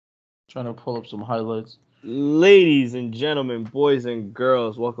Trying to pull up some highlights. Ladies and gentlemen, boys and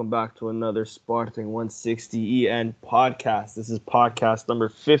girls, welcome back to another Spartan 160 EN podcast. This is podcast number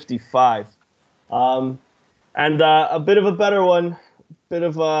 55. And a bit of a better one.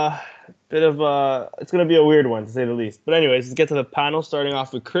 It's going to be a weird one, to say the least. But anyways, let's get to the panel, starting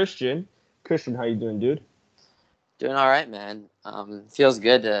off with Christian. Christian, how you doing, dude? Doing all right, man. Feels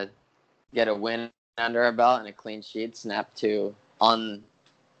good to get a win under our belt and a clean sheet, snap to on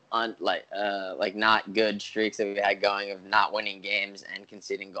not good streaks that we had going of not winning games and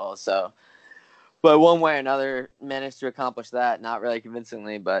conceding goals. So, but one way or another, managed to accomplish that. Not really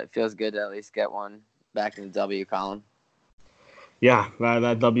convincingly, but it feels good to at least get one back in the W column. Yeah,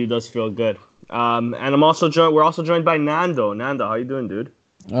 that W does feel good. And we're also joined by Nando. Nando, how you doing, dude?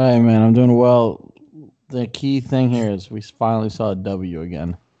 All right, man. I'm doing well. The key thing here is we finally saw a W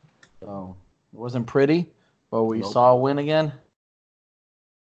again. So it wasn't pretty, but we saw a win again.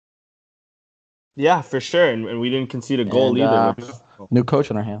 Yeah, for sure. And we didn't concede a goal either. New coach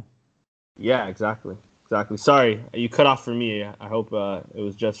in our hand. Yeah, exactly. Sorry, you cut off for me. I hope it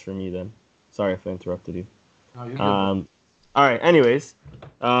was just for me then. Sorry if I interrupted you. No, you're good. All right, anyways,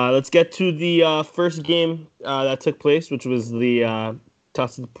 let's get to the first game that took place, which was the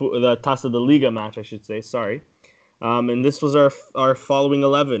Taça da Liga match, I should say. Sorry. And this was our following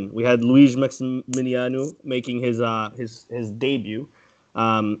 11. We had Luis Maximiliano making his debut.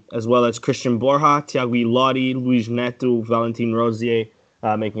 As well as Christian Borja, Thiago Ilotti, Luis Neto, Valentin Rosier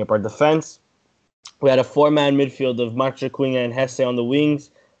making up our defense. We had a four-man midfield of Marc Jacquinha and Hesse on the wings,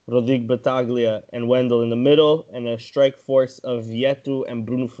 Rodrigo Battaglia and Wendell in the middle, and a strike force of Vieto and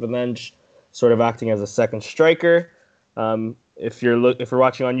Bruno Fernandes sort of acting as a second striker. If you're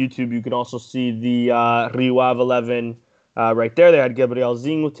watching on YouTube, you can also see the Rio Ave 11 right there. They had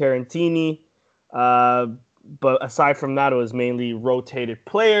Gabrielzinho, Tarantini, but aside from that, it was mainly rotated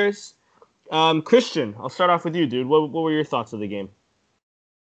players. Christian, I'll start off with you, dude. What were your thoughts of the game?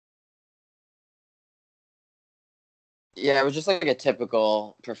 Yeah, it was just like a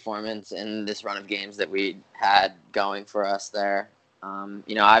typical performance in this run of games that we had going for us there.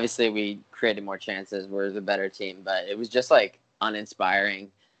 Obviously we created more chances. We're the better team, but it was just like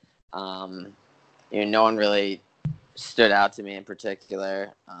uninspiring. No one really stood out to me in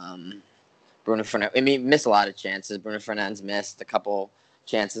particular. Bruno Fernandes, missed a lot of chances. Bruno Fernandes missed a couple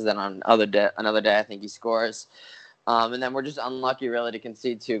chances that on another day I think he scores. And then we're just unlucky really to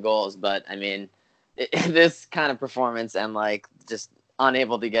concede 2 goals. But, this kind of performance and, just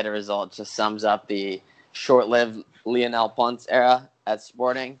unable to get a result just sums up the short-lived Lionel Ponce era at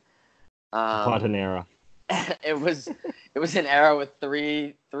Sporting. What an era. It was an era with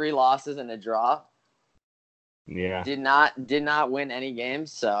three losses and a draw. Yeah. Did not win any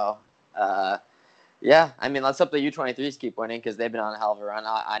games, so... let's hope the U23s keep winning because they've been on a hell of a run.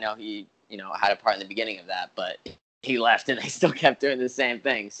 I know he, had a part in the beginning of that, but he left and they still kept doing the same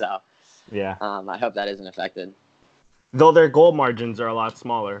thing. So, yeah, I hope that isn't affected. Though their goal margins are a lot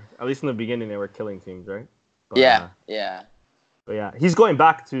smaller. At least in the beginning, they were killing teams, right? But, yeah. But yeah, he's going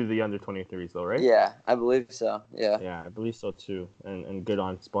back to the under-23s though, right? Yeah, I believe so. Yeah. Yeah, I believe so too. And good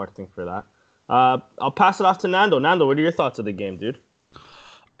on Sporting for that. I'll pass it off to Nando. Nando, what are your thoughts of the game, dude?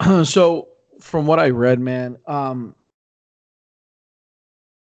 So, from what I read, man,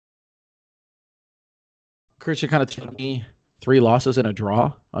 Christian kind of told me 3 losses and a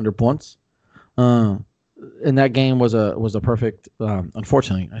draw under Ponce. And that game was a perfect,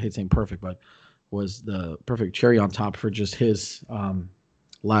 unfortunately, I hate saying perfect, but was the perfect cherry on top for just his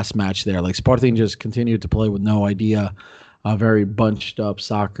last match there. Like, Sporting just continued to play with no idea, very bunched up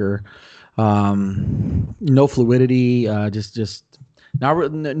soccer, no fluidity, just. Now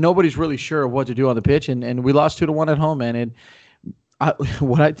nobody's really sure what to do on the pitch, and we lost 2-1 at home, man. And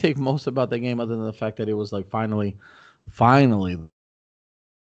what I take most about the game, other than the fact that it was like finally,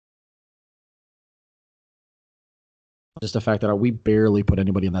 just the fact that we barely put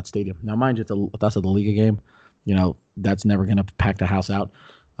anybody in that stadium. Now, mind you, that's a Liga game. That's never gonna pack the house out.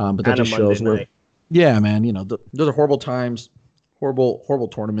 But that just shows where, yeah, man. Those are horrible times, horrible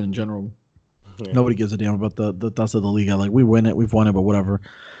tournament in general. Yeah. Nobody gives a damn about the Taça da Liga. Like, we've won it, but whatever.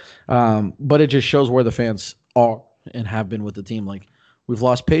 But it just shows where the fans are and have been with the team. Like, we've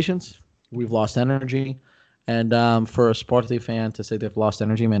lost patience, we've lost energy, and for a Sporting fan to say they've lost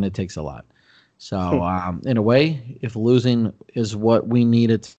energy, man, it takes a lot. So, in a way, if losing is what we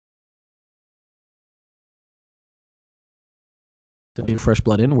needed to be fresh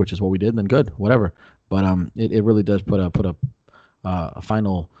blood in, which is what we did, then good, whatever. But it really does put a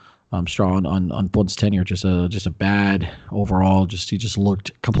final straw on Ponce's tenure. Just a bad overall. He just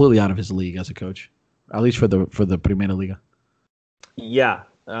looked completely out of his league as a coach, at least for the Primera Liga. Yeah,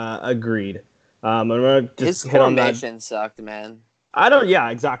 Agreed. I'm gonna just his hit on that. formation sucked, man. Yeah,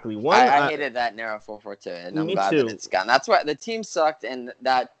 exactly. I hated that narrow 4-4-2, and I'm glad that it's gone. That's why the team sucked, and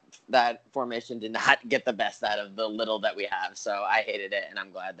that formation did not get the best out of the little that we have. So I hated it, and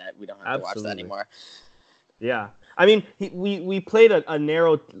I'm glad that we don't have to watch that anymore. Yeah. I mean, we played a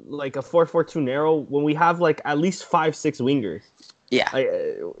narrow, like a 4-4-2 narrow when we have like at least 5-6 wingers. Yeah.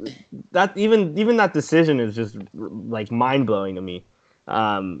 That even that decision is just like mind blowing to me.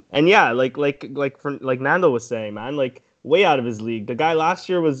 And yeah, like Nando was saying, man, like way out of his league. The guy last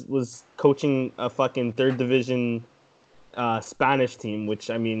year was coaching a fucking third division Spanish team, which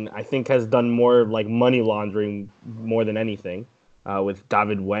I mean I think has done more like money laundering more than anything. With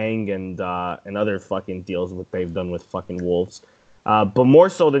David Wang and other fucking deals that they've done with fucking Wolves. But more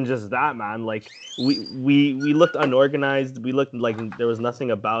so than just that, man. Like we looked unorganized. We looked like there was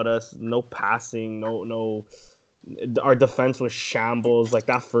nothing about us. No passing. No. Our defense was shambles. Like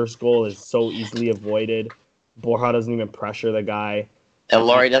that first goal is so easily avoided. Borja doesn't even pressure the guy. And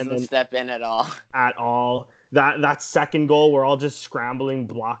Laurie doesn't step in at all. At all. That second goal, we're all just scrambling,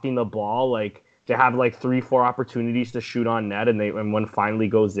 blocking the ball. Like they have like 3-4 opportunities to shoot on net, and one finally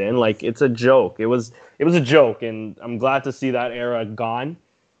goes in. Like it's a joke. It was a joke, and I'm glad to see that era gone.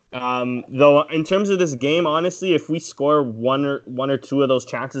 Though in terms of this game, honestly, if we score one or two of those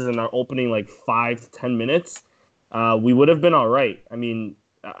chances in our opening like 5 to 10 minutes, we would have been all right. I mean,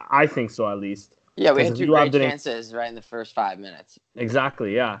 I think so at least. Yeah, we had 2 great chances right in the first 5 minutes.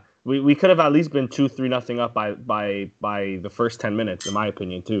 Exactly. Yeah, we could have at least been 2-3-0 up by the first 10 minutes, in my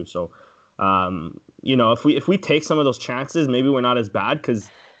opinion, too. So. If we take some of those chances, maybe we're not as bad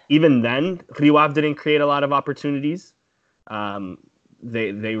because even then, Kriwav didn't create a lot of opportunities.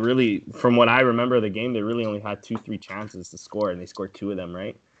 They really, from what I remember of the game, they really only had 2-3 chances to score, and they scored 2 of them,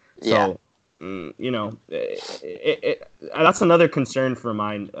 right? Yeah. So, that's another concern for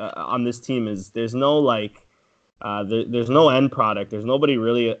mine on this team is there's no there's no end product. There's nobody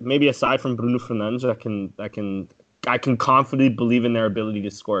really, maybe aside from Bruno Fernandes, I can confidently believe in their ability to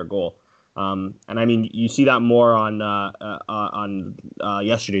score a goal. And I mean, you see that more on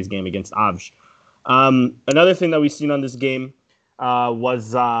yesterday's game against Avj. Another thing that we've seen on this game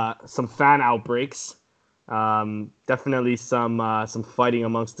was some fan outbreaks. Definitely some fighting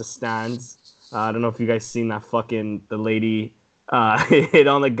amongst the stands. I don't know if you guys seen that the lady hit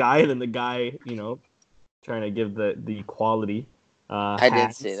on the guy, and then the guy, trying to give the equality. I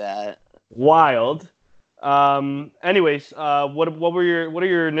did see that. Wild. Anyways, what are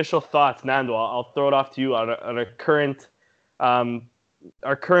your initial thoughts, Nando? I'll throw it off to you on our current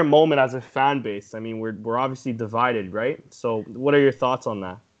moment as a fan base. I mean, we're obviously divided, right? So, what are your thoughts on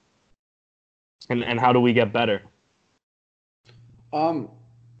that? And how do we get better?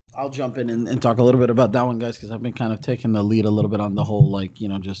 I'll jump in and talk a little bit about that one, guys, because I've been kind of taking the lead a little bit on the whole,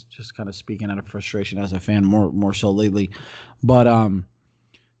 just kind of speaking out of frustration as a fan more so lately, but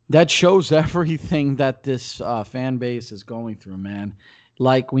that shows everything that this fan base is going through, man.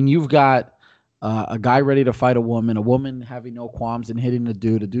 Like when you've got a guy ready to fight a woman having no qualms and hitting a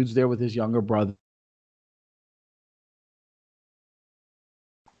dude's there with his younger brother.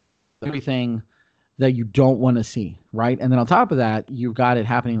 Everything that you don't want to see, right? And then on top of that, you've got it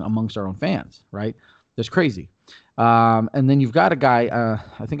happening amongst our own fans, right? That's crazy. And then you've got a guy,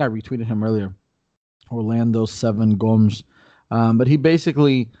 I think I retweeted him earlier, Orlando 7 Gomes. But he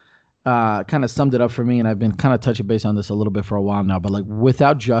basically kind of summed it up for me, and I've been kind of touching base on this a little bit for a while now. But like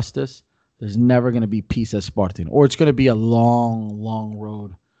without justice, there's never going to be peace at Sporting, or it's going to be a long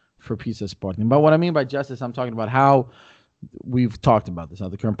road for peace at Sporting. But what I mean by justice, I'm talking about how we've talked about this, how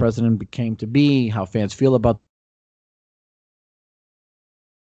the current president came to be, how fans feel about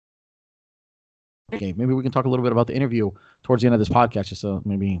the game. Maybe we can talk a little bit about the interview towards the end of this podcast, just so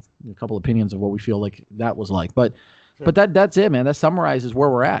maybe a couple opinions of what we feel like that was like. But that's it, man. That summarizes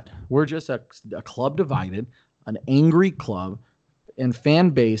where we're at. We're just a club divided, an angry club, and fan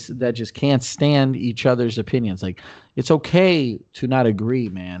base that just can't stand each other's opinions. Like, it's okay to not agree,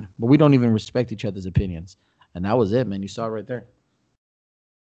 man, but we don't even respect each other's opinions. And that was it, man. You saw it right there.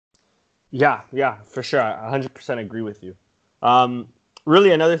 Yeah, for sure. I 100% agree with you.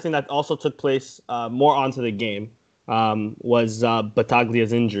 Really, another thing that also took place more onto the game was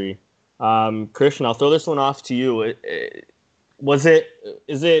Battaglia's injury. Christian, I'll throw this one off to you. Is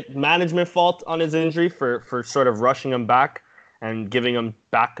it management fault on his injury for sort of rushing him back and giving him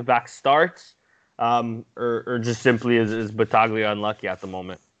back-to-back starts? Or just simply is Battaglia unlucky at the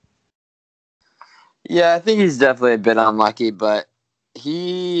moment? Yeah, I think he's definitely a bit unlucky, but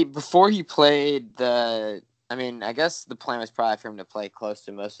before he played I guess the plan was probably for him to play close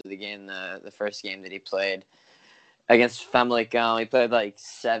to most of the game, the first game that he played. against Famalicão. He played like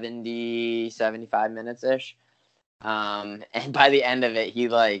 70, 75 minutes ish. And by the end of it, he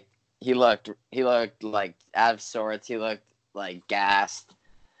looked like out of sorts. He looked like gassed.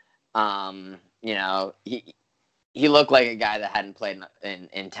 You know, he looked like a guy that hadn't played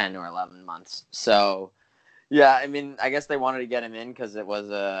in 10 or 11 months. So, yeah, I mean, I guess they wanted to get him in because it was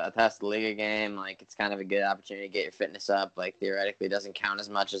a Taça da Liga game. Like, it's kind of a good opportunity to get your fitness up. Like, theoretically, it doesn't count as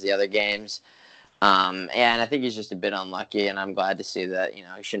much as the other games. And I think he's just a bit unlucky, and I'm glad to see that, you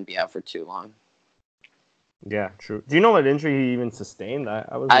know, he shouldn't be out for too long. Yeah, true. Do you know what injury he even sustained?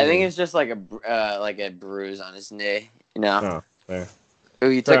 I think it's just like a bruise on his knee, you know? Oh, fair. Ooh,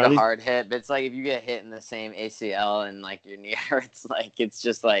 he took a hard hit, but it's like if you get hit in the same ACL and like your knee hurts, like it's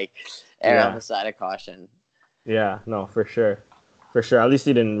just like err on the side of caution. Yeah, no, for sure. For sure. At least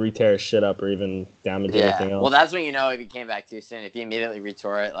he didn't re-tear his shit up or even damage anything else. Well, that's when you know if he came back too soon. If he immediately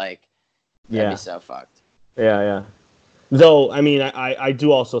retore it, like, that'd be so fucked. Yeah. Though, I mean, I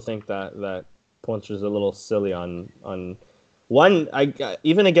do also think that Ponce was a little silly on one.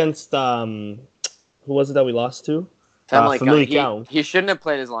 Even against, who was it that we lost to? Famalicão. He shouldn't have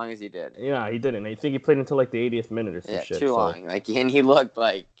played as long as he did. Yeah, he didn't. I think he played until like the 80th minute or some shit. Too long. Like, and he looked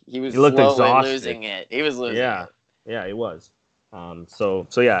like he looked exhausted. Losing it. He was losing it. Yeah, he was. So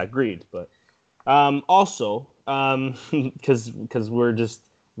yeah, agreed. But also, because we're just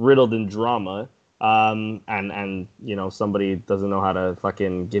riddled in drama, and you know, somebody doesn't know how to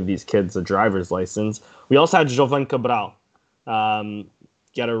fucking give these kids a driver's license. We also had Jovan Cabral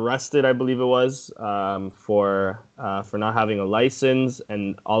get arrested, I believe it was, for not having a license,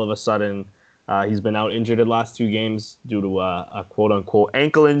 and all of a sudden he's been out injured the last 2 games due to a quote unquote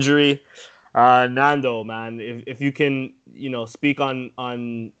ankle injury. Nando, man, if you can, you know, speak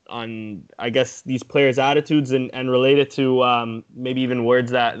on I guess these players' attitudes and relate it to maybe even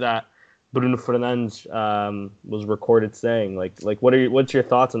words that Bruno Fernandes was recorded saying, like what's your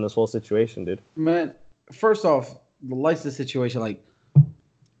thoughts on this whole situation, dude? Man, first off, the license situation, like,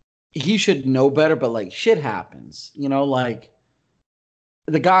 he should know better, but like shit happens, you know, like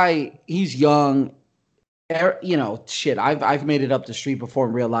the guy, he's young, you know, shit. I've made it up the street before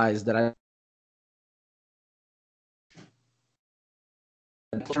and realized that I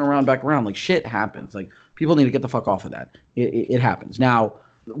turn back around. Like, shit happens. Like, people need to get the fuck off of that. It happens. Now,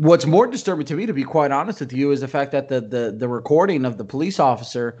 what's more disturbing to me, to be quite honest with you, is the fact that the recording of the police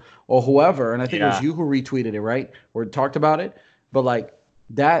officer or whoever, and I think it was you who retweeted it, right, or talked about it, but like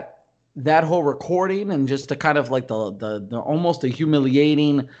that whole recording and just the kind of like the almost a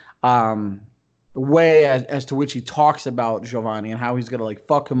humiliating way as to which he talks about Giovanni and how he's gonna like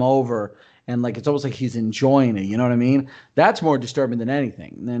fuck him over, and like it's almost like he's enjoying it. You know what I mean? That's more disturbing than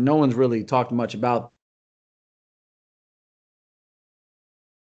anything. And no one's really talked much about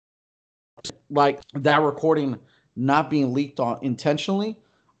like that recording not being leaked on intentionally.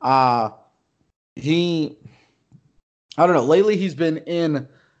 I don't know. Lately, he's been in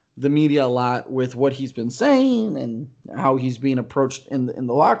the media a lot with what he's been saying and how he's being approached in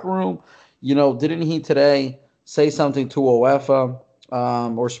the locker room. You know, didn't he today say something to UEFA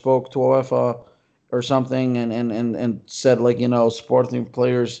or spoke to UEFA or something and said, like, you know, Sporting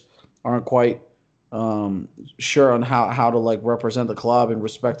players aren't quite sure on how to like represent the club and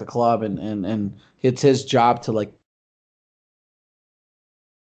respect the club and it's his job to like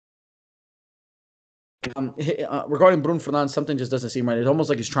regarding Bruno Fernandes, something just doesn't seem right. It's almost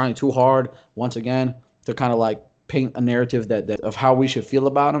like he's trying too hard once again to kind of like paint a narrative that of how we should feel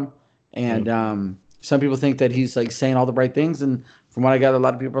about him. And some people think that he's like saying all the right things, and from what I gather, a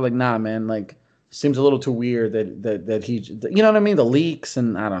lot of people are like, nah, man, like seems a little too weird that he, you know what I mean? The leaks,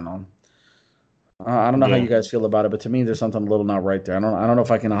 and I don't know. I don't know how you guys feel about it, but to me, there's something a little not right there. I don't know if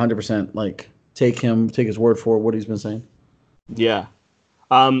I can 100% like take his word for what he's been saying. Yeah.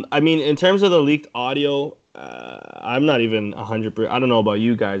 I mean, in terms of the leaked audio, I'm not even 100%. I don't know about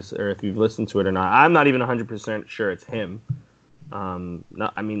you guys or if you've listened to it or not. I'm not even 100% sure it's him.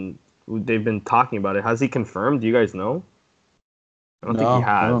 I mean, they've been talking about it. Has he confirmed? Do you guys know? I don't think he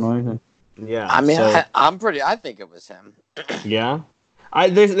has. I don't know anything. Yeah. I mean, I think it was him. Yeah.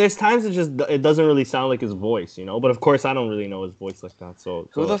 There's times it doesn't really sound like his voice, you know. But of course, I don't really know his voice like that. So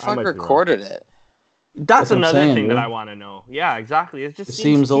who the fuck recorded it? That's another thing that I want to know. Yeah, exactly. It just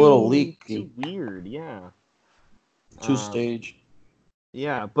seems a little leaky. Too weird. Yeah. Too staged.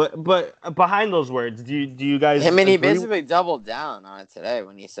 Yeah, but behind those words, do you guys? I mean, he basically doubled down on it today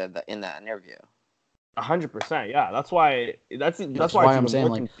when he said that in that interview. 100%. Yeah, that's why I'm saying,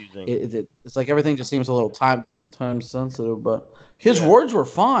 like, it's like everything just seems a little time sensitive. But his words were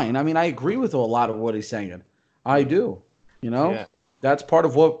fine. I mean, I agree with a lot of what he's saying. I do. You know. Yeah. That's part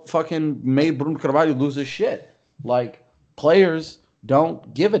of what fucking made Bruno Carvalho lose his shit. Like, players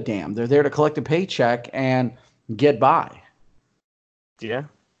don't give a damn. They're there to collect a paycheck and get by. Yeah.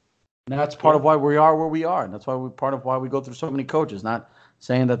 And that's part of why we are where we are. And that's part of why we go through so many coaches. Not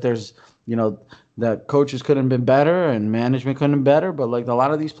saying that there's, that coaches couldn't have been better and management couldn't have been better, but like a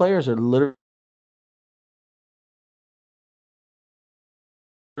lot of these players are literally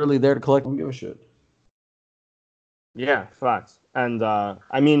there to collect. Don't give a shit. Yeah, facts. And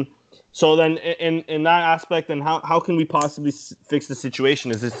I mean, so then in that aspect, then how can we possibly fix the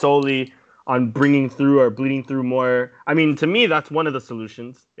situation? Is it solely on bringing through or bleeding through more? I mean, to me, that's one of the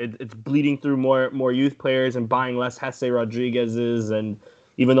solutions. It's bleeding through more youth players and buying less Jesse Rodriguez's, and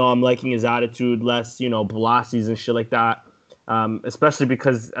even though I'm liking his attitude, less Bolasis and shit like that. Especially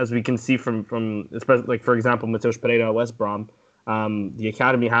because, as we can see from especially like for example, Mateus Pereira at West Brom, the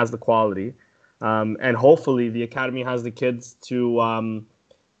academy has the quality. And hopefully the academy has the kids to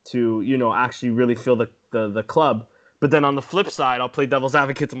actually really feel the club. But then on the flip side, I'll play devil's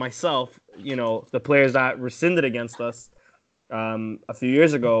advocate to myself. The players that rescinded against us a few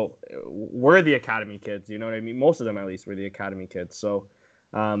years ago were the academy kids. You know what I mean? Most of them, at least, were the academy kids. So,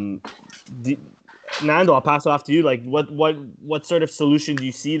 Nando, I'll pass it off to you. Like, what sort of solution do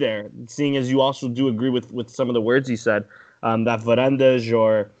you see there? Seeing as you also do agree with some of the words you said, that Varandas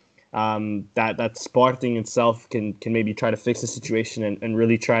or that Sporting itself can maybe try to fix the situation and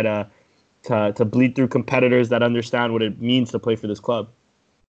really try to bleed through competitors that understand what it means to play for this club.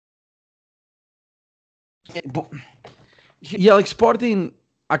 Yeah, like Sporting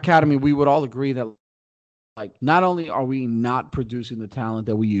Academy, we would all agree that like not only are we not producing the talent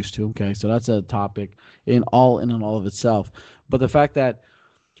that we used to, okay, so that's a topic in and all of itself, but the fact that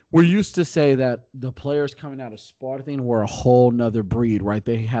we used to say that the players coming out of Sporting were a whole nother breed, right?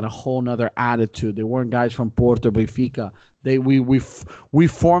 They had a whole nother attitude. They weren't guys from Porto, Benfica. We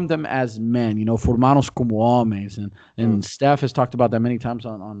formed them as men, formados como homens. And Steph has talked about that many times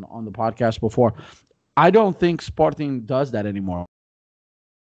on the podcast before. I don't think Sporting does that anymore.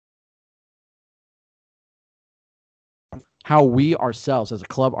 How we ourselves as a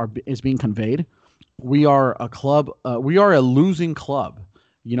club is being conveyed. We are a club. We are a losing club.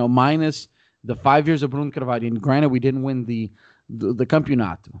 Minus the 5 years of Bruno Carvalho. And granted, we didn't win the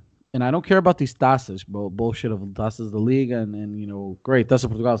Campeonato. And I don't care about these taças, bullshit of taças de Liga and great, Taça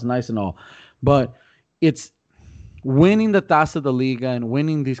Portugal is nice and all. But it's winning the Taça de Liga and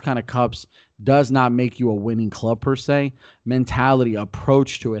winning these kind of cups does not make you a winning club per se. Mentality,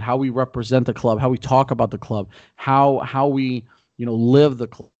 approach to it, how we represent the club, how we talk about the club, how we, live the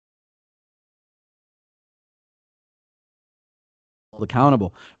club.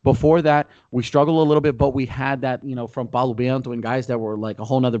 Accountable. Before that, we struggled a little bit, but we had that, from Paulo Bento and guys that were like a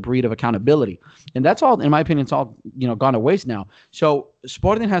whole nother breed of accountability. And that's all, in my opinion, it's all, gone to waste now. So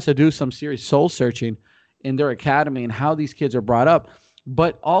Sporting has to do some serious soul searching in their academy and how these kids are brought up.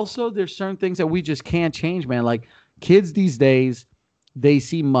 But also there's certain things that we just can't change, man. Like kids these days, they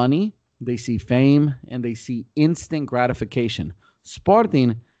see money, they see fame, and they see instant gratification.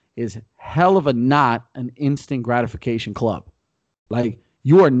 Sporting is hell of a not an instant gratification club. Like,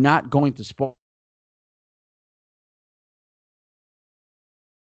 you are not going to sport.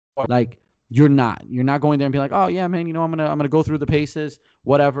 Like, you're not going there and be like, oh yeah, man, I'm gonna go through the paces,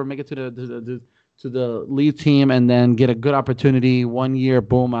 whatever, make it to the lead team, and then get a good opportunity 1 year.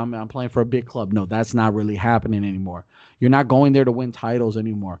 Boom, I'm playing for a big club. No, that's not really happening anymore. You're not going there to win titles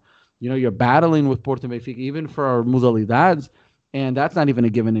anymore. You're battling with Porto Benfica even for our modalidades, and that's not even a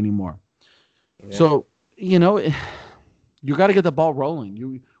given anymore. Yeah. So you got to get the ball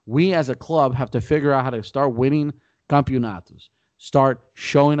rolling. We as a club have to figure out how to start winning campeonatos, start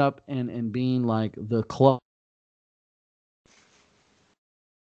showing up and being like the club.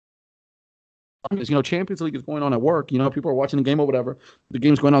 Champions League is going on at work. People are watching the game or whatever. The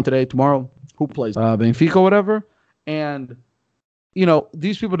game's going on today, tomorrow. Who plays? Benfica or whatever. And,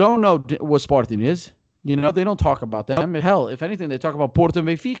 these people don't know what Sporting is. They don't talk about that. I mean, hell, if anything, they talk about Porto and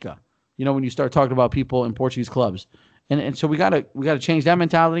Benfica. When you start talking about people in Portuguese clubs. And so we gotta change that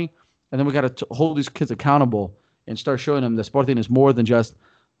mentality, and then we gotta hold these kids accountable and start showing them that Sporting is more than just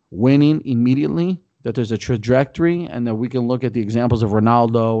winning immediately. That there's a trajectory, and that we can look at the examples of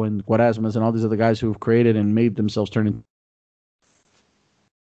Ronaldo and Quaresmas and all these other guys who have created and made themselves turn into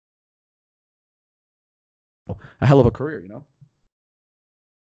a hell of a career.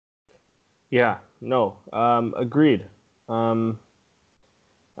 Yeah. No. Agreed. All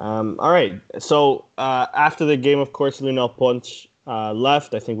right. So after the game, of course, Lionel Pontes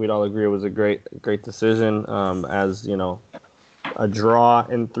left. I think we'd all agree it was a great decision. As a draw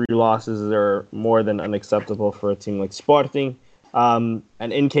and 3 losses are more than unacceptable for a team like Sporting. And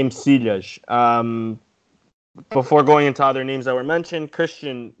in came Silas. before going into other names that were mentioned,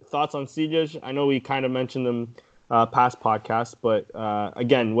 Christian, thoughts on Siege? I know we kind of mentioned them past podcasts, but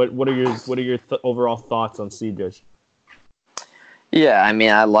again, what are your overall thoughts on Siege? Yeah, I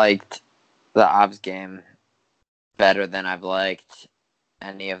mean, I liked the Obs game better than I've liked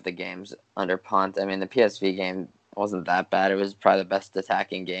any of the games under Pont. I mean, the PSV game wasn't that bad. It was probably the best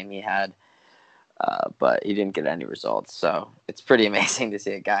attacking game he had, but he didn't get any results. So it's pretty amazing to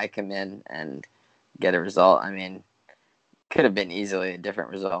see a guy come in and get a result. I mean, could have been easily a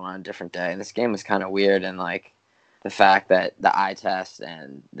different result on a different day. And this game was kind of weird, and like the fact that the eye test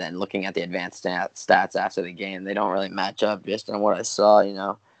and then looking at the advanced stats after the game, they don't really match up just on what I saw, you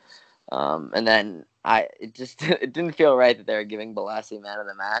know. And then it didn't feel right that they were giving Balassi man of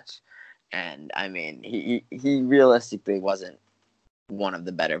the match. And I mean, he realistically wasn't one of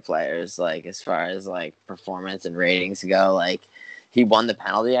the better players, like as far as like performance and ratings go. Like he won the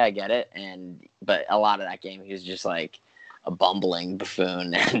penalty, I get it, but a lot of that game he was just like a bumbling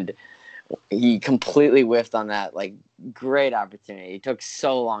buffoon, and he completely whiffed on that like great opportunity. It took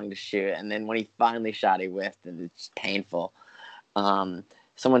so long to shoot, and then when he finally shot, he whiffed, and it's painful.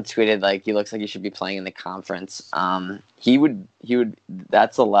 Someone tweeted like he looks like he should be playing in the conference. He would.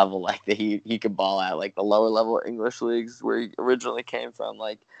 That's a level like that he could ball at, like the lower level English leagues where he originally came from.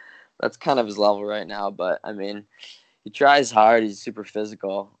 Like that's kind of his level right now. But I mean, he tries hard. He's super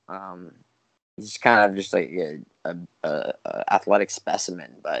physical. He's kind of just like a athletic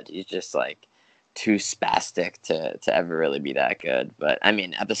specimen, but he's just like too spastic to ever really be that good. But I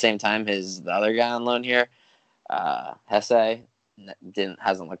mean, at the same time, the other guy on loan here, Hesse,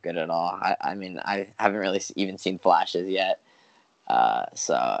 hasn't looked good at all. I mean, I haven't really even seen flashes yet.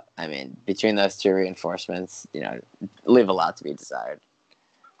 So I mean, between those two reinforcements, you know, leave a lot to be desired.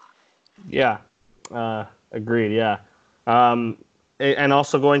 Yeah, agreed. Yeah. And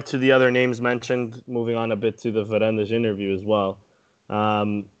also going to the other names mentioned, moving on a bit to the Varandas interview as well.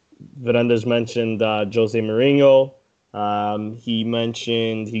 Varandas mentioned Jose Mourinho.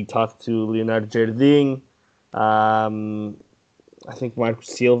 He talked to Leonardo Jardim. I think Marco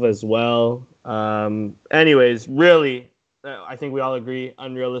Silva as well. Anyways, really, I think we all agree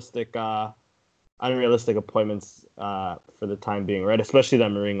unrealistic appointments for the time being, right? Especially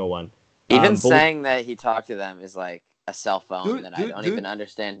that Mourinho one. Even saying that he talked to them is like a cell phone I don't even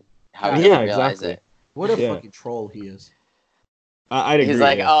understand how he doesn't realize it. What a fucking troll he is. I'd agree. He's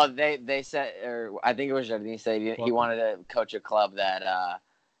like, oh, they said, or I think it was Jardim said he wanted to coach a club that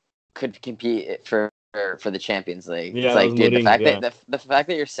could compete for the Champions League. Yeah, it's like, dude, the fact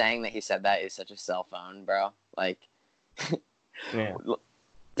that you're saying that he said that is such a cell phone, bro. Like, yeah.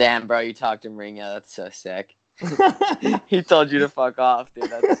 Damn, bro, you talked to Mourinho. That's so sick. He told you to fuck off, dude.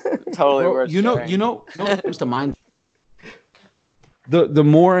 That's totally worth sharing. You know what comes to mind? The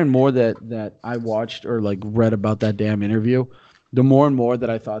more and more that I watched or like read about that damn interview, the more and more that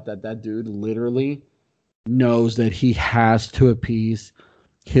I thought that dude literally knows that he has to appease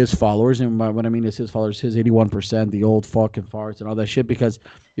his followers. And what I mean is his followers, his 81%, the old fucking farts and all that shit. Because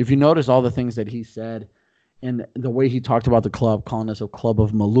if you notice all the things that he said and the way he talked about the club, calling us a club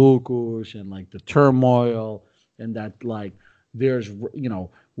of Malukus and like the turmoil, and that like there's, you know,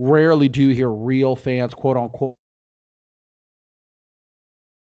 rarely do you hear real fans, quote unquote,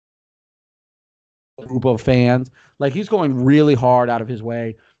 group of fans. Like he's going really hard out of his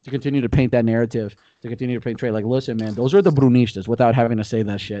way to continue to paint that narrative, to continue to paint trade. Like, listen, man, those are the Brunistas without having to say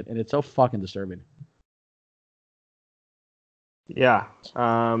that shit. And it's so fucking disturbing. Yeah.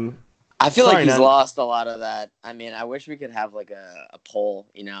 I feel like he's lost a lot of that. I mean, I wish we could have like a poll,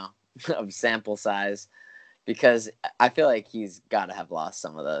 you know, of sample size, because I feel like he's got to have lost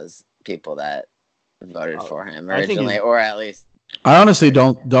some of those people that voted for him originally, or at least. I honestly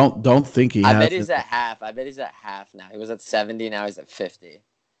don't think he has. I bet he's at half now. He was at 70, now he's at 50.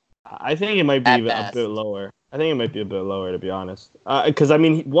 I think it might be a bit lower. I think it might be a bit lower, to be honest. Because I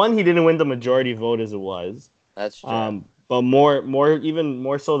mean, one, he didn't win the majority vote as it was. That's true. But even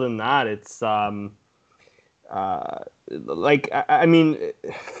more so than that, it's like I mean,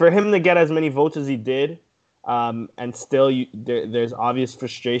 for him to get as many votes as he did, and still there's obvious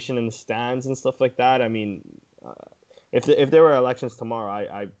frustration in the stands and stuff like that. I mean, if there were elections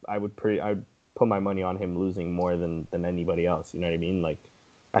tomorrow, I'd put my money on him losing more than anybody else. You know what I mean? Like,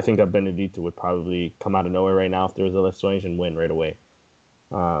 I think that Benedetto would probably come out of nowhere right now if there was elections and win right away.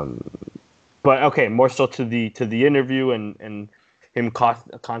 But okay, more so to the interview and him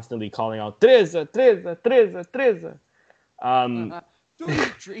constantly calling out Treza. Dude,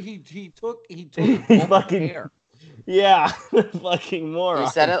 he took fucking hair. Yeah, fucking moron. He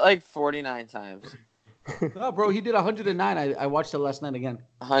said it like 49 times. No, bro, he did 109. I watched it last night again.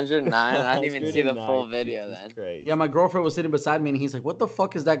 109? I didn't even see the full video then. Crazy. Yeah, my girlfriend was sitting beside me, and he's like, "What the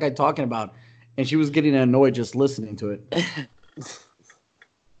fuck is that guy talking about?" And she was getting annoyed just listening to it.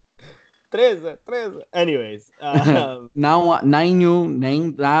 13. Anyways. Now,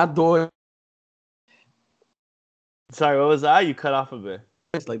 nine, dois. Sorry, what was that? You cut off a bit.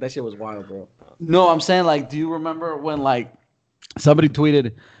 Like, that shit was wild, bro. No, I'm saying, like, do you remember when, like, somebody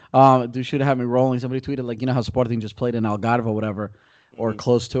tweeted, "Do should have me rolling?" Somebody tweeted, like, you know how Sporting just played in Algarve or whatever, or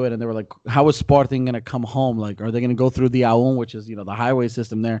close to it, and they were like, "How is Sporting gonna come home? Like, are they gonna go through the A1, which is, you know, the highway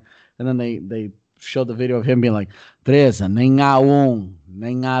system there?" And then they showed the video of him being like, "Treza, nem A1,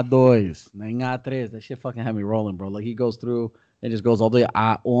 nem A2, nem A3." That shit fucking had me rolling, bro. Like, he goes through and just goes all the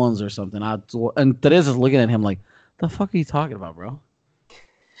A1s or something. And Teresa's looking at him like, "The fuck are you talking about, bro?"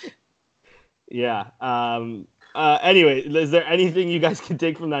 Yeah. Anyway, is there anything you guys can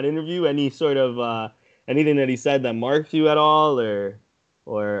take from that interview? Any sort of anything that he said that marked you at all, or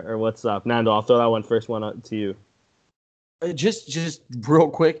what's up, Nando? I'll throw that one first one to you. Just real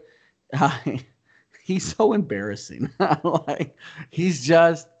quick, he's so embarrassing. Like, he's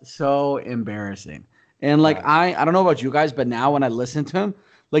just so embarrassing. And like, I don't know about you guys, but now when I listen to him,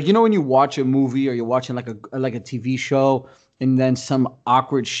 like, you know, when you watch a movie or you're watching like a TV show, and then some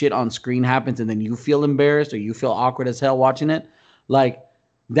awkward shit on screen happens, and then you feel embarrassed or you feel awkward as hell watching it. Like,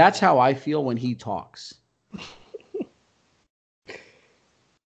 that's how I feel when he talks.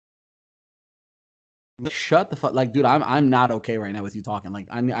 Shut the fuck, like, dude, I'm not okay right now with you talking. Like,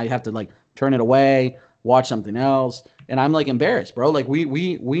 I have to, like, turn it away, watch something else, and I'm like embarrassed, bro. Like,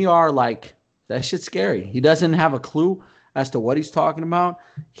 we are, like, that shit's scary. He doesn't have a clue as to what he's talking about.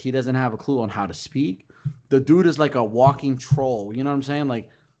 He doesn't have a clue on how to speak. The dude is like a walking troll. You know what I'm saying? Like,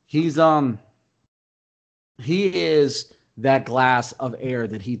 he is that glass of air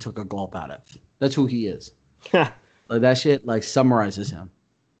that he took a gulp out of. That's who he is. Like, that shit, like, summarizes him.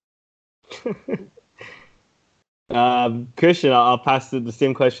 Christian, I'll pass the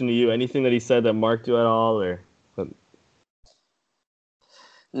same question to you. Anything that he said that marked you at all, or?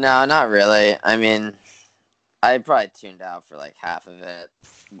 No, not really. I mean, I probably tuned out for like half of it.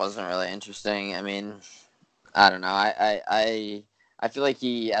 Wasn't really interesting. I mean, I don't know. I feel like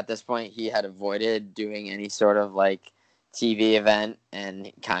he, at this point, he had avoided doing any sort of like TV event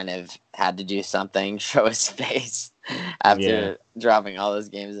and kind of had to do something, show his face after dropping all those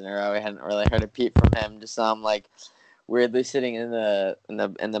games in a row. We hadn't really heard a peep from him. Just saw him like weirdly sitting in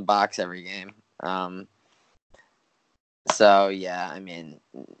the box every game. So yeah, I mean,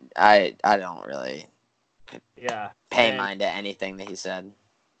 I don't really pay mind to anything that he said.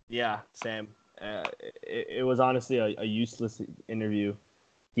 Yeah, Sam. It was honestly a useless interview.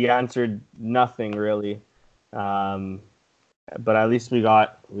 He answered nothing really. But at least we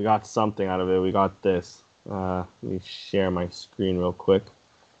got something out of it. We got this. Let me share my screen real quick.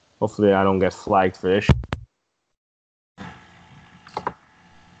 Hopefully I don't get flagged for this.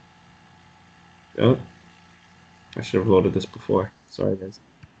 Oh, I should have loaded this before. Sorry, guys.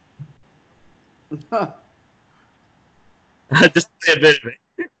 Just a bit of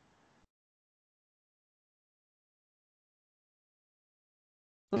it.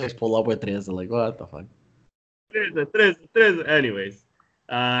 Just pull up with Treza, like, what the fuck? Treza. Anyways,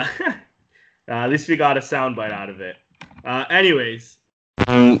 at least we got a soundbite out of it. Anyways,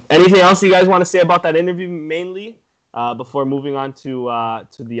 anything else you guys want to say about that interview, mainly, before moving on to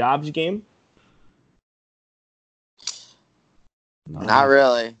the Obj game? Not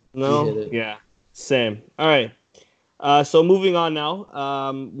really. No. Yeah. Same. All right. So moving on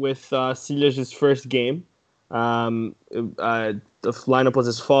now, with Silhas' first game. The lineup was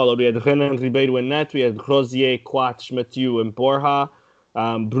as followed. We had Renan Ribeiro in net. We had Rosier, Quatsch, Mathieu, and Borja.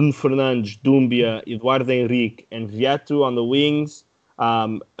 Bruno Fernandes, Dumbia, Eduardo Henrique, and Vieto on the wings.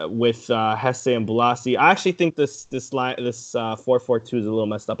 With Hesse and Bolasie. I actually think this 4-4-2 is a little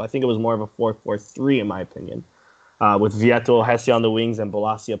messed up. I think it was more of a 4-4-3 in my opinion. With Vieto, Hesse on the wings, and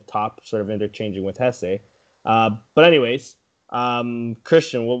Bolasie up top, sort of interchanging with Hesse. But anyways,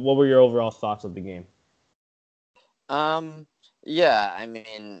 Christian, what were your overall thoughts of the game? Yeah, I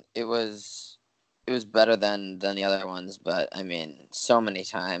mean, it was better than the other ones, but I mean, so many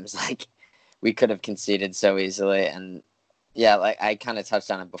times like we could have conceded so easily, and yeah, like I kind of touched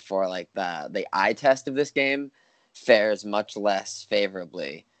on it before, like the eye test of this game fares much less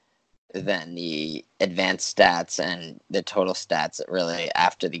favorably than the advanced stats and the total stats really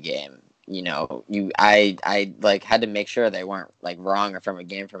after the game. You know, I like had to make sure they weren't like wrong or from a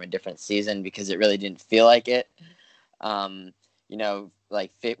game from a different season, because it really didn't feel like it. You know,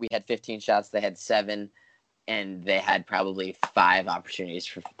 like we had 15 shots, they had 7. and they had probably 5 opportunities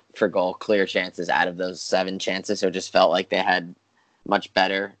for goal, clear chances out of those 7 chances. So it just felt like they had much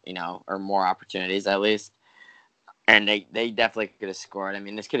better, or more opportunities at least. And they definitely could have scored. I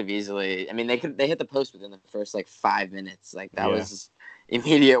mean, this could have easily. I mean, they hit the post within the first 5 minutes. That was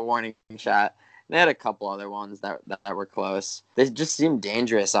immediate warning shot. They had a couple other ones that were close. They just seemed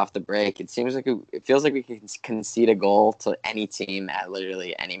dangerous off the break. It feels like we can concede a goal to any team at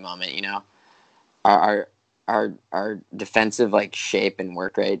literally any moment. Our defensive shape and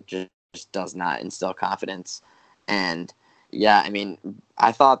work rate just does not instill confidence. And yeah, I mean,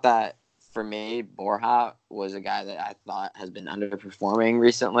 I thought that for me, Borja was a guy that I thought has been underperforming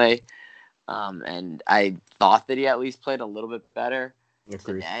recently, and I thought that he at least played a little bit better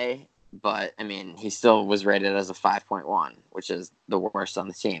today. But I mean, he still was rated as a 5.1, which is the worst on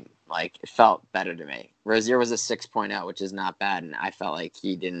the team. It felt better to me. Rozier was a 6.0, which is not bad, and I felt like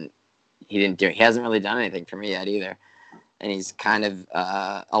he hasn't really done anything for me yet either, and he's kind of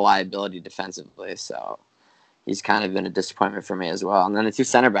a liability defensively. So he's kind of been a disappointment for me as well. And then the 2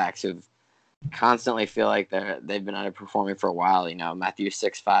 center backs who constantly feel like they've been underperforming for a while. Matthew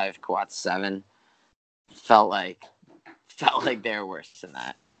 6'5", Kawhi 7. Felt like they were worse than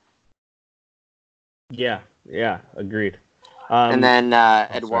that. Yeah, agreed. And then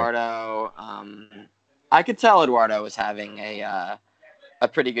Eduardo, I could tell Eduardo was having a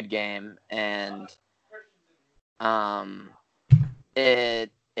pretty good game, and it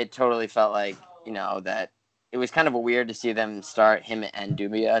totally felt like that it was kind of weird to see them start him and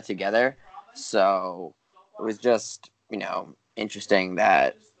Doumbia together. So it was just interesting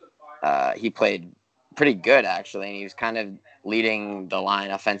that he played pretty good actually, and he was kind of leading the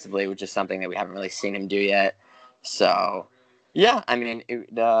line offensively, which is something that we haven't really seen him do yet. So yeah, I mean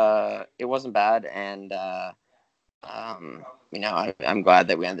it wasn't bad, and I'm glad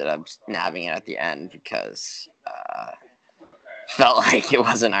that we ended up nabbing it at the end because felt like it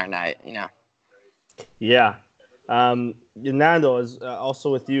wasn't our night. Yeah. Nando, is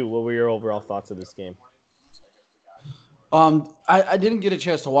also with you. What were your overall thoughts of this game? I didn't get a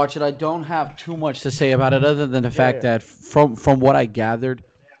chance to watch it. I don't have too much to say about it other than the fact that from what I gathered,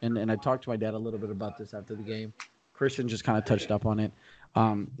 and I talked to my dad a little bit about this after the game. Christian just kind of touched up on it.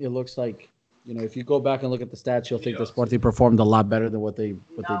 It looks like, if you go back and look at the stats, you'll think that Sporting performed a lot better than what they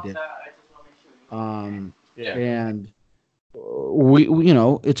did. And we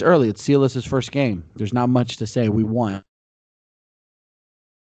it's early. It's Silas' first game. There's not much to say. We won.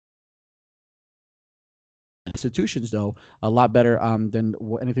 Institutions, though, a lot better than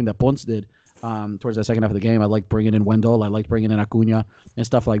anything that Ponce did towards the second half of the game. I like bringing in Wendell. I like bringing in Acuna and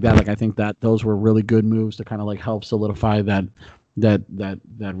stuff like that. I think that those were really good moves to kind of help solidify that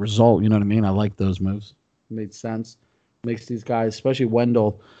result. You know what I mean? I like those moves. It made sense. Makes these guys, especially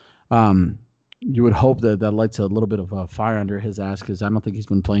Wendell, you would hope that lights a little bit of a fire under his ass because I don't think he's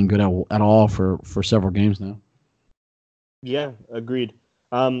been playing good at all for several games now. Yeah, agreed.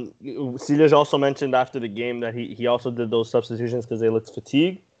 Silas also mentioned after the game that he also did those substitutions because they looked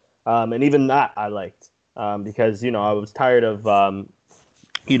fatigued. And even that I liked because, I was tired of,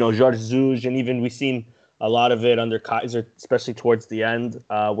 Jorge Jesus, and even we've seen a lot of it under Kaiser, especially towards the end,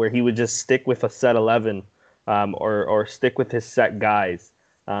 where he would just stick with a set 11 or stick with his set guys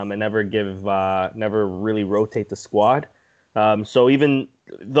and never really rotate the squad. So even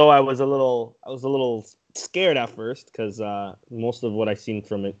though I was a little scared at first because most of what I've seen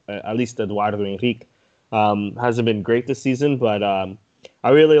from it, at least Eduardo Henrique, hasn't been great this season. But I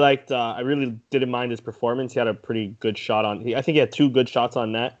really didn't mind his performance. He had a pretty good shot I think he had 2 good shots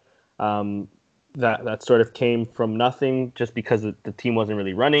on net that sort of came from nothing just because the team wasn't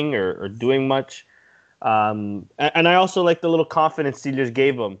really running or doing much. And I also like the little confidence Silas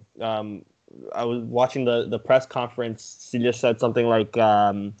gave him. I was watching the press conference. Silas said something like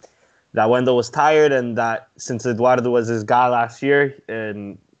that Wendell was tired and that since Eduardo was his guy last year,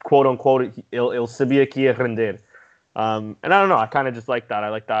 and quote unquote, il sabia que ia render. And I don't know, I kind of just like that. I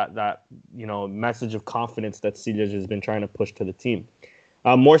like that message of confidence that Silas has been trying to push to the team.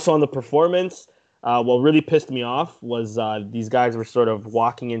 More so on the performance, what really pissed me off was these guys were sort of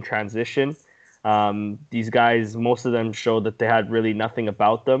walking in transition. These guys, most of them showed that they had really nothing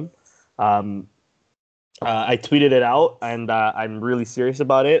about them. I tweeted it out, and I'm really serious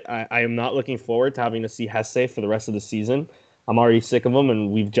about it. I am not looking forward to having to see Hesse for the rest of the season. I'm already sick of him,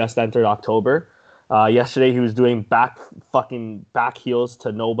 and we've just entered October. Yesterday, he was doing back heels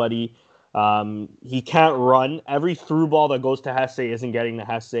to nobody. He can't run. Every through ball that goes to Hesse isn't getting to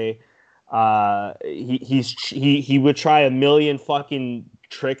Hesse. He would try a million fucking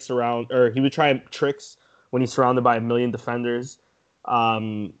tricks around, or he would try tricks when he's surrounded by a million defenders.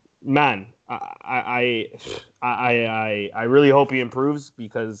 man, I really hope he improves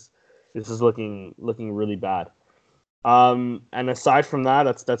because this is looking really bad. And aside from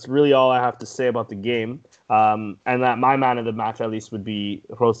that, that's really all I have to say about the game. And that my man of the match at least would be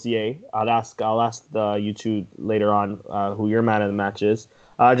Rosier. I'll ask you two later on who your man of the match is.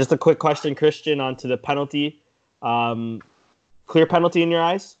 Just a quick question, Christian, onto the penalty. Clear penalty in your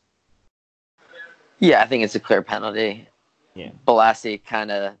eyes? Yeah, I think it's a clear penalty. Yeah, Balassi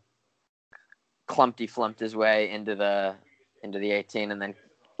kind of flumped his way into the 18 and then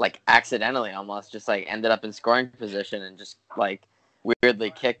like accidentally almost just like ended up in scoring position and just like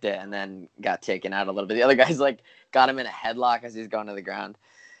weirdly kicked it and then got taken out a little bit. The other guys like got him in a headlock as he's going to the ground.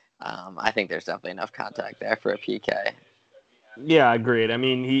 I think there's definitely enough contact there for a PK. Yeah, agreed. I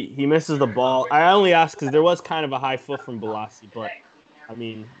mean, he misses the ball. I only asked because there was kind of a high foot from Balassi, but I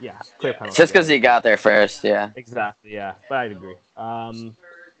mean, yeah, clear penalty. Just because he got there first, yeah. Exactly, yeah, but I'd agree.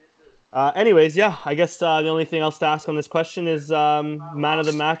 Anyways, yeah, I guess the only thing else to ask on this question is man of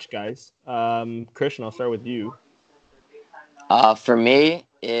the match, guys. Christian, I'll start with you. For me,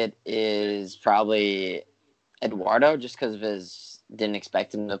 it is probably Eduardo, just because of didn't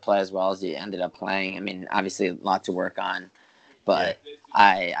expect him to play as well as he ended up playing. I mean, obviously a lot to work on, but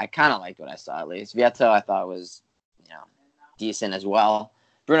yeah. I kind of liked what I saw at least. Vieto, I thought was, decent as well.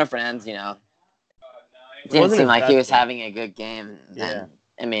 Bruno Fernandes, didn't seem like he was having a good game. Yeah. And,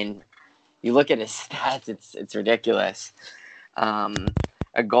 I mean, you look at his stats, it's ridiculous.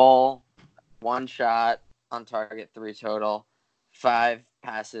 A goal, 1 shot on target, 3 total, 5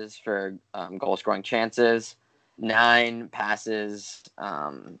 passes for goal scoring chances, 9 passes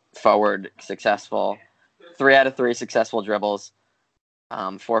forward successful, 3 out of 3 successful dribbles,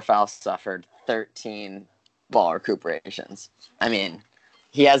 4 fouls suffered, 13 ball recuperations. I mean,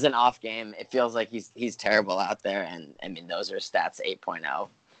 he has an off game. It feels like he's terrible out there, and I mean those are stats 8.0.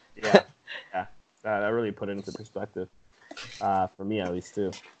 Yeah, that really put it into perspective for me at least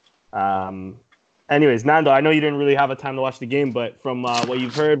too. Anyways, Nando, I know you didn't really have a time to watch the game, but from what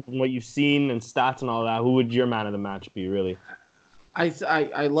you've heard, from what you've seen, and stats and all that, who would your man of the match be? Really,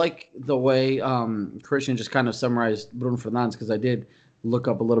 I like the way Christian just kind of summarized Bruno Fernandes because I did look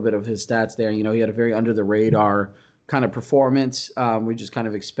up a little bit of his stats there. He had a very under the radar kind of performance. We just kind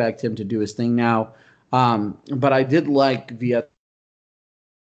of expect him to do his thing now. But I did like Vieto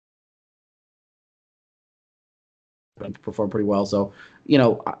perform pretty well. So,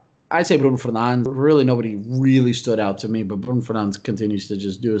 I'd say Bruno Fernandes. Really, nobody really stood out to me, but Bruno Fernandes continues to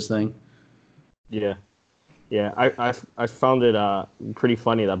just do his thing. Yeah. I found it pretty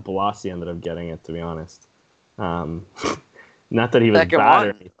funny that Balassi ended up getting it, to be honest. Not that he was second bad one. or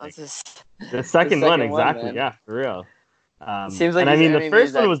anything. The second one, exactly. Man. Yeah, for real. Seems like the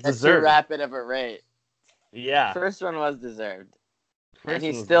first one was deserved. Too rapid of a rate. Yeah. First one was deserved. And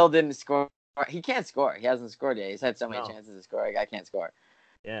he still didn't score. He can't score. He hasn't scored yet. He's had so many chances to score. A guy can't score.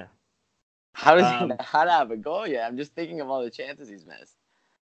 Yeah. How does he not have a goal yet? I'm just thinking of all the chances he's missed.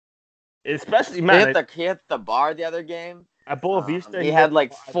 Especially, man. He hit the bar the other game. At Boavista, he had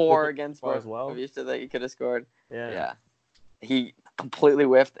like 4 against Boavista that he could have scored. Yeah. He completely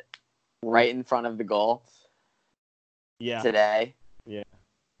whiffed right in front of the goal. Yeah. Today. Yeah.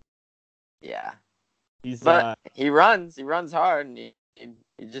 Yeah. But he runs hard, and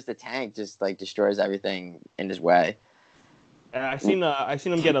he's just a tank. Just like destroys everything in his way. I seen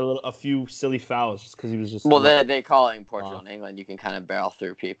him get a few silly fouls just because he was just. Well, they call it in Portugal and England. You can kind of barrel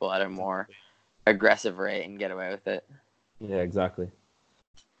through people at a more aggressive rate and get away with it. Yeah, exactly.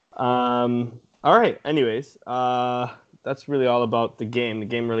 All right. Anyways, that's really all about the game. The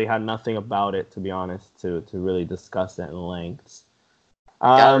game really had nothing about it, to be honest, to really discuss it in length.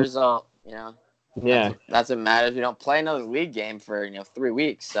 Got a result, Yeah, that's what matters. We don't play another league game for 3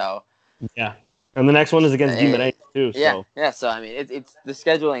 weeks, so. Yeah, and the next one is against Guimarães too. Yeah, yeah. So I mean, it's the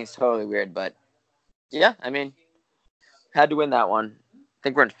scheduling is totally weird, but yeah, I mean, had to win that one. I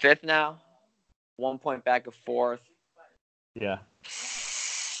think we're in 5th now, 1 point back of 4th. Yeah.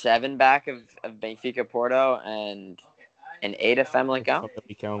 7 back of Benfica Porto and an 8 of Famalicão.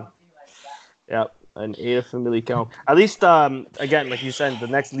 Yep, an 8 of Famalicão. At least, again, like you said, the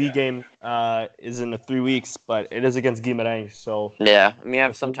next league game is in 3 weeks, but it is against Guimarães, so yeah, we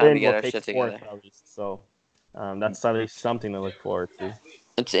have some time to get our shit together. At least, so that's at least something to look forward to.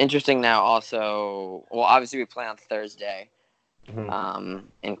 It's interesting now. Also, well, obviously we play on Thursday.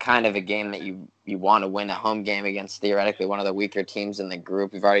 And kind of a game that you want to win, a home game against theoretically one of the weaker teams in the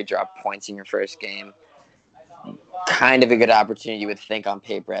group. You've already dropped points in your first game. Kind of a good opportunity, you would think, on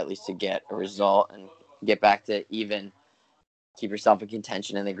paper at least, to get a result and get back to even. Keep yourself in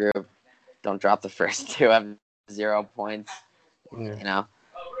contention in the group. Don't drop the first 2, have 0 points.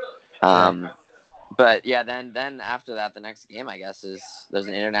 But yeah, then after that, the next game, I guess, is there's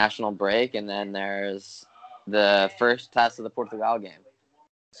an international break, and then there's the first Taça de Portugal game.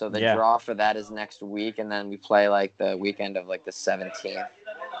 So the draw for that is next week, and then we play like the weekend of like the 17th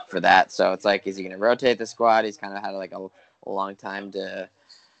for that. So it's like, is he going to rotate the squad? He's kind of had like a long time to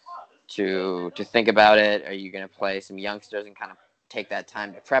think about it. Are you going to play some youngsters and kind of take that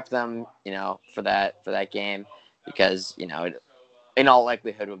time to prep them, for that game? Because, in all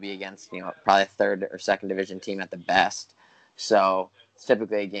likelihood will be against, probably a third or second division team at the best. So it's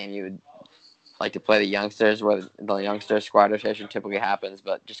typically a game you would like to play the youngsters, where the youngster squad rotation typically happens,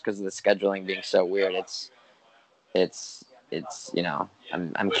 but just because of the scheduling being so weird, it's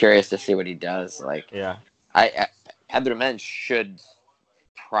I'm curious to see what he does. Like, Pedro Mendes should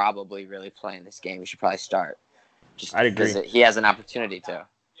probably really play in this game. He should probably start, just because he has an opportunity to.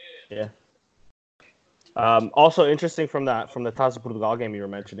 Yeah. Also interesting from the Taça de Portugal game you were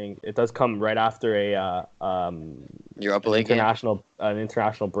mentioning, it does come right after a Europa League an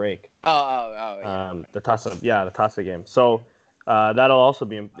international break. Yeah. The Taça game. So that'll also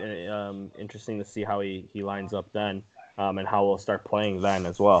be interesting to see how he lines up then, and how we'll start playing then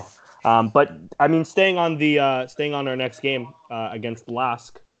as well. But I mean, staying on our next game against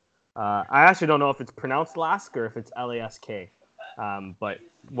LASK. I actually don't know if it's pronounced LASK or if it's LASK, but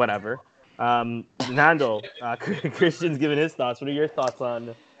whatever. Nando, Christian's giving his thoughts. What are your thoughts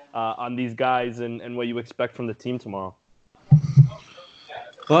on these guys and what you expect from the team tomorrow?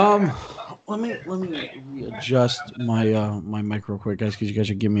 Let me readjust my mic real quick, guys, because you guys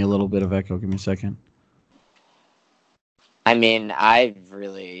should give me a little bit of echo. Give me a second. I mean, I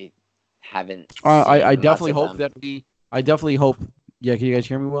really haven't. I definitely hope that I definitely hope. Yeah, can you guys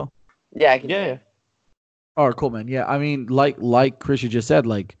hear me well? Yeah, I can. Yeah. All right, cool, man. Yeah, I mean, like Christian just said,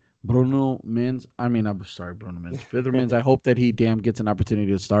 like. Bruno Mendes. Pedro Mendes. I hope that he gets an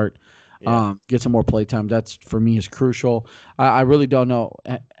opportunity to start, get some more play time. That's, for me, is crucial. I really don't know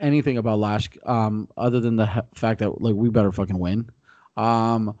anything about LASK, other than the fact that we better fucking win,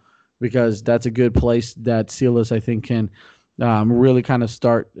 because that's a good place that Silas, I think, can really kind of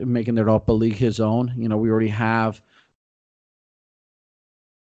start making their Europa League his own. We already have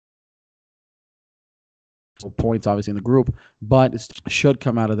points obviously in the group, but it should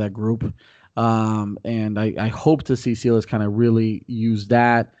come out of that group, and I hope to see Silas kind of really use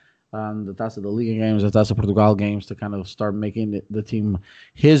that, the Taça de Liga games, the Taça de Portugal games, to kind of start making the team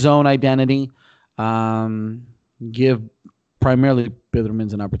his own identity, give primarily Pedro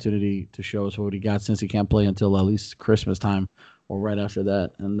Mendes an opportunity to show us what he got, since he can't play until at least Christmas time or right after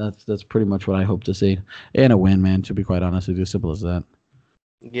that, and that's pretty much what I hope to see, and a win, man, to be quite honest with you. Simple as that.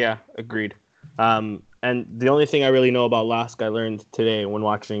 Yeah, agreed. And the only thing I really know about LASK I learned today when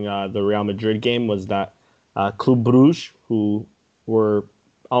watching the Real Madrid game was that Club Brugge, who were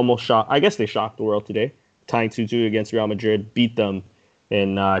almost shocked, I guess they shocked the world today, tying 2-2 against Real Madrid, beat them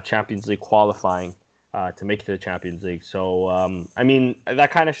in Champions League qualifying to make it to the Champions League. So, I mean,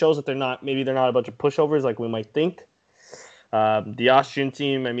 that kind of shows that they're not a bunch of pushovers like we might think. The Austrian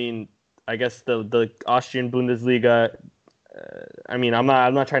team, I mean, I guess the Austrian Bundesliga, I mean, I'm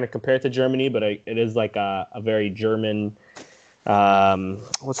not trying to compare it to Germany, but it is like a very German,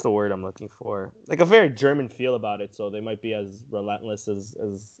 what's the word I'm looking for? Like a very German feel about it. So they might be as relentless as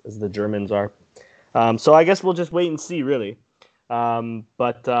the Germans are. So I guess we'll just wait and see, really.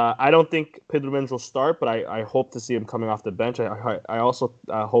 But I don't think Pedro Mendes will start, but I hope to see him coming off the bench. I also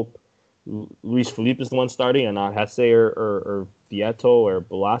hope Luis Felipe is the one starting and not Hesse or Vieto or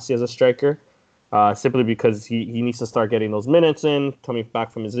Bolasie as a striker. Simply because he needs to start getting those minutes in, coming back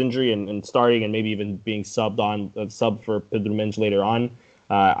from his injury and starting, and maybe even being sub for Pedro Mendes later on.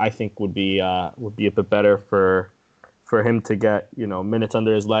 I think would be a bit better for him to get minutes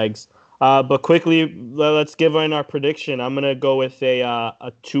under his legs. But quickly, let's give in our prediction. I'm gonna go with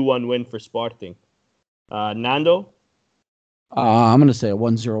a 2-1 win for Sporting. Nando? I'm gonna say a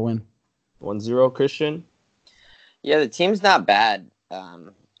 1-0 win. 1-0, Christian? Yeah, the team's not bad.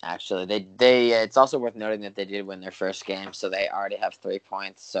 Actually, they it's also worth noting that they did win their first game, so they already have 3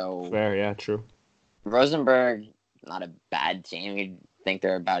 points. So fair, yeah, true. Rosenborg, not a bad team. You'd think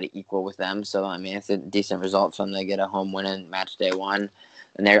they're about equal with them. So I mean, it's a decent result for them to get a home win in match day 1,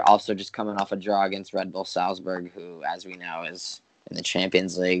 and they're also just coming off a draw against Red Bull Salzburg, who, as we know, is in the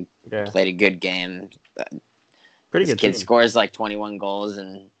Champions League. Yeah. Played a good game. Pretty good. Kid scores like 21 goals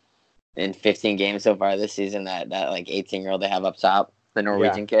in 15 games so far this season. That like 18-year-old they have up top. The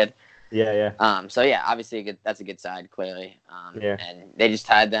Norwegian kid. Yeah. So yeah, obviously that's a good side, clearly. And they just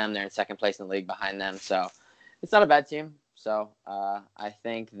tied them. They're in second place in the league behind them. So it's not a bad team. So I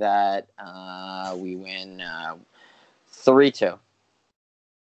think that we win 3-2.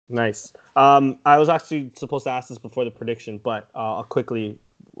 Nice. I was actually supposed to ask this before the prediction, but I'll quickly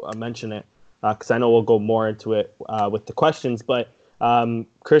mention it because I know we'll go more into it with the questions. But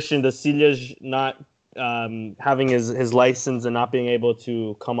Christian, does Silas not having his license and not being able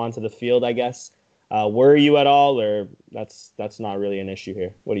to come onto the field, I guess, worry you at all, or that's not really an issue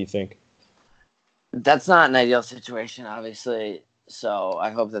here? What do you think? That's not an ideal situation, obviously. So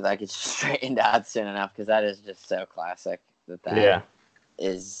I hope that gets straightened out soon enough, because that is just so classic that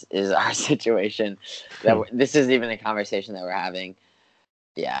is our situation. That this is even a conversation that we're having.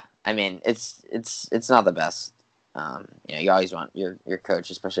 Yeah, I mean it's not the best. You always want your coach,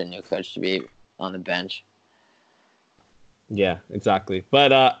 especially a new coach, to be on the bench. Yeah, exactly.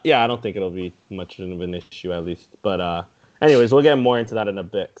 But I don't think it'll be much of an issue, at least. But anyways, we'll get more into that in a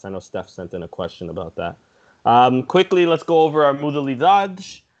bit, because I know Steph sent in a question about that. Quickly, let's go over our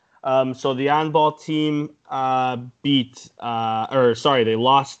modalidades. So the handball team they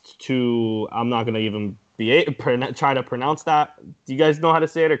lost to, I'm not going to even try to pronounce that. Do you guys know how to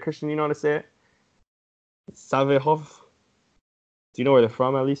say it, or Christian, you know how to say it? Savehov? Do you know where they're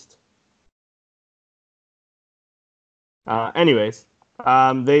from, at least? Anyways,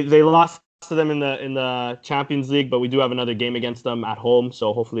 they lost to them in the Champions League, but we do have another game against them at home,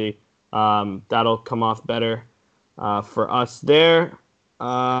 so hopefully that'll come off better for us there.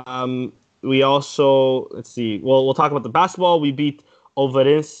 We also, let's see. Well, we'll talk about the basketball. We beat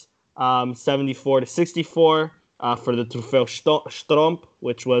Olvarense 74-64 for the Trofeo Stromp,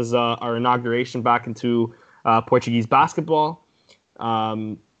 which was our inauguration back into Portuguese basketball.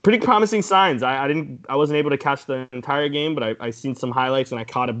 Pretty promising signs. I wasn't able to catch the entire game, but I seen some highlights and I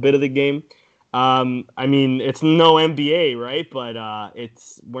caught a bit of the game. I mean, it's no NBA, right? But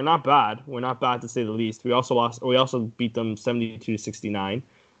we're not bad. We're not bad, to say the least. We also beat them 72-69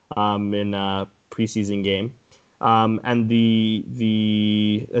 in a preseason game. And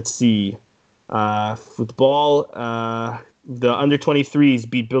the let's see, football. The under 23s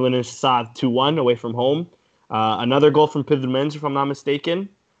beat Belenenses SAD 2-1 away from home. Another goal from Pedro Mendes, if I'm not mistaken.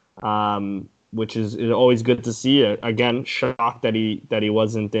 Which is always good to see. Again, shocked that he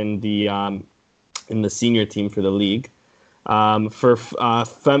wasn't in the senior team for the league. For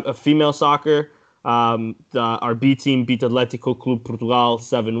female soccer, our B team beat Atlético Clube Portugal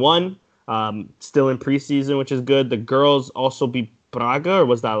 7-1. Still in preseason, which is good. The girls also beat Braga, or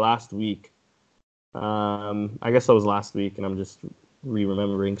was that last week? I guess that was last week, and I'm just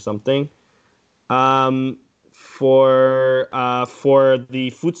remembering something. For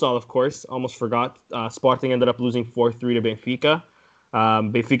the futsal, of course, almost forgot. Sporting ended up losing 4-3 to Benfica.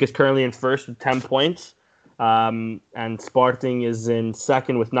 Benfica is currently in first with 10 points, and Sporting is in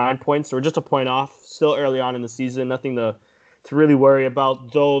second with 9 points. So we're just a point off. Still early on in the season, nothing to really worry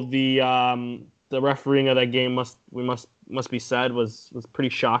about. Though the refereeing of that game must be said was pretty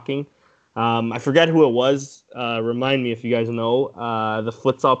shocking. I forget who it was. Remind me if you guys know. The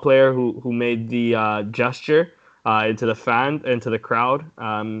futsal player who made the gesture into the crowd.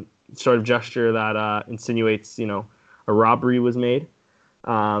 Sort of gesture that insinuates, a robbery was made.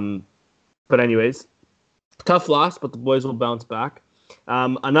 But anyways, tough loss, but the boys will bounce back.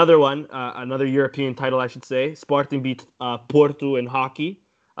 Another European title, I should say. Sporting beat Porto in hockey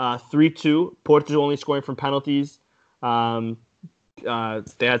 3-2. Porto only scoring from penalties. They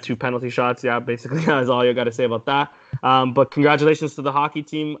had 2 penalty shots. Yeah, basically that's all you got to say about that. But congratulations to the hockey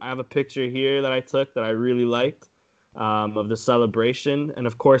team. I have a picture here that I took that I really liked of the celebration. And,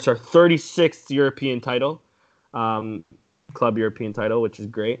 of course, our 36th European title, club European title, which is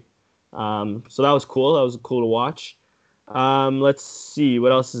great. So that was cool. That was cool to watch. Let's see.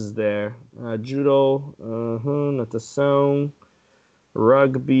 What else is there? Judo, natação,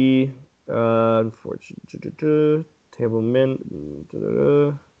 rugby, unfortunately, table min.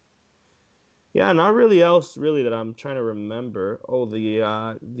 Yeah, not really else really that I'm trying to remember. Oh,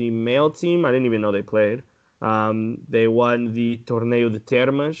 the male team, I didn't even know they played. They won the Torneio de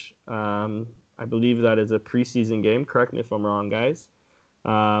Termas. I believe that is a preseason game. Correct me if I'm wrong, guys.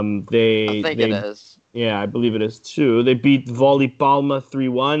 I think it is. Yeah, I believe it is too. They beat Volley Palma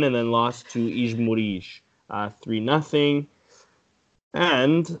 3-1 and then lost to Izmoriz 3-0.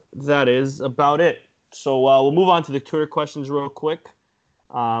 And that is about it. So we'll move on to the Twitter questions real quick.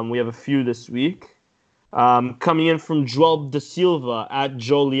 We have a few this week. Coming in from Joel Da Silva at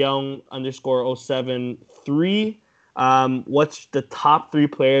JoeLeão_073. What's the top 3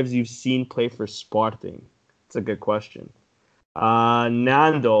 players you've seen play for Sporting? It's a good question.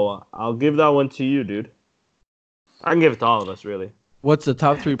 Nando, I'll give that one to you, dude. I can give it to all of us, really. What's the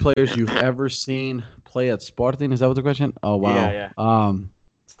top 3 players you've ever seen play at Sporting? Is that what the question? Oh, wow. Yeah.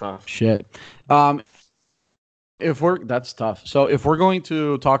 It's tough. Shit. That's tough. So if we're going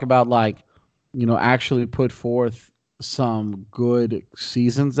to talk about actually put forth some good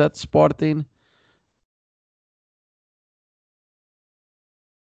seasons at Sporting,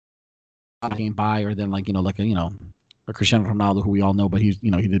 game by, or then a Cristiano Ronaldo, who we all know, but he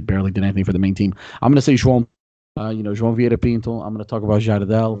barely did anything for the main team. I'm gonna say João Vieira Pinto. I'm gonna talk about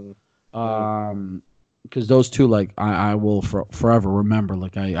Jardel, because those two, I will forever remember.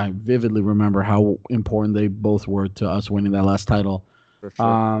 I vividly remember how important they both were to us winning that last title. For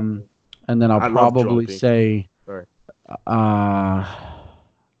sure. And then I'll probably say,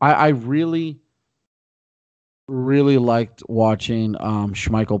 I really, really liked watching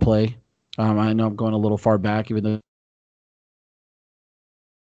Schmeichel play. I know I'm going a little far back, even though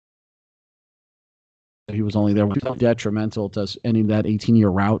he was only there. Detrimental to us ending that 18-year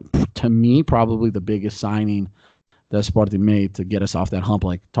route. To me, probably the biggest signing that Sporting made to get us off that hump.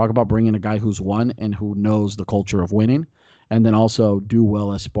 Talk about bringing a guy who's won and who knows the culture of winning, and then also do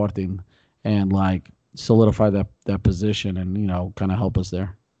well as Sporting and solidify that position and kind of help us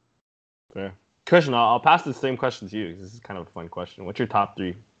there. Fair. Christian, I'll pass the same question to you because this is kind of a fun question. What's your top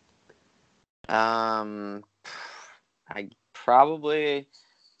three? I probably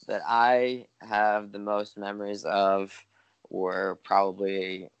that I have the most memories of were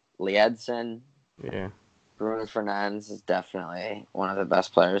probably Liedson. Yeah. Bruno Fernandes is definitely one of the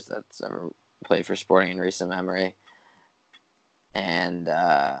best players that's ever played for Sporting in recent memory. And,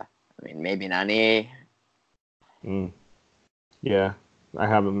 maybe Nani. Yeah, I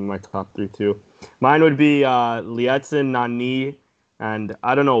have him in my top three too. Mine would be Liedson, Nani, and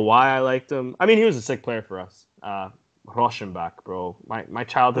I don't know why I liked him. I mean, he was a sick player for us. Rochenbach, bro. My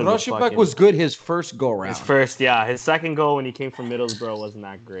childhood. Rochenbach was good his first go round. His second goal when he came from Middlesbrough wasn't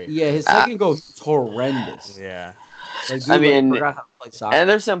that great. Yeah, his second goal was horrendous. Yeah.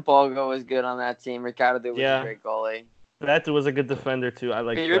 Anderson Polgo was good on that team. Ricardo was a great goallie. That was a good defender too. I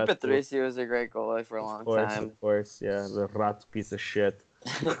like Peter Patricio was a great goalie for a long time. Of course, yeah. The rat piece of shit.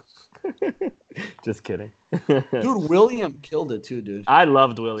 Just kidding. Dude, William killed it too, dude. I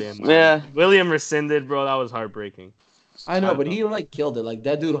loved William. Yeah. William rescinded, bro. That was heartbreaking. I know, but he killed it.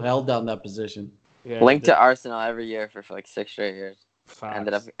 That dude held down that position. Yeah, linked to Arsenal every year for 6 straight years.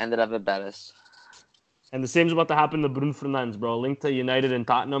 Facts. Ended up at Betis. And the same's about to happen to Bruno Fernandes, bro. Linked to United and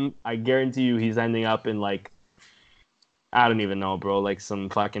Tottenham. I guarantee you he's ending up in I don't even know, bro. Some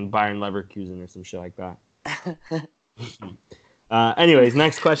fucking Bayern Leverkusen or some shit like that. Anyways,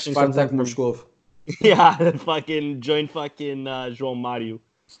 next question comes in from... Yeah, fucking join fucking João Mario.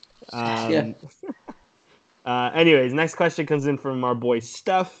 Anyways, next question comes in from our boy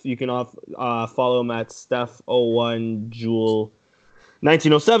Steph. You can follow him at Steph01Jewel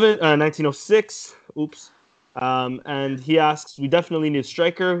 1906. Oops. And he asks, we definitely need a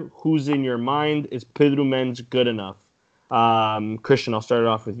striker. Who's in your mind? Is Pedro Mendes good enough? Christian, I'll start it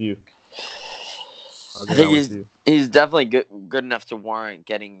off with you. I think he's definitely good enough to warrant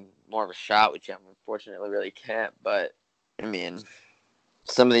getting more of a shot, which I unfortunately really can't. But I mean,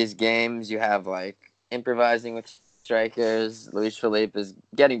 some of these games you have improvising with strikers. Luis Felipe is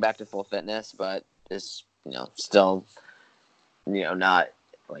getting back to full fitness, but is still not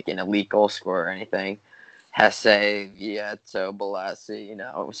an elite goal scorer or anything. Hesse, Vieto,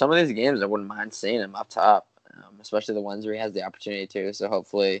 Balassi, some of these games I wouldn't mind seeing him up top, especially the ones where he has the opportunity to. So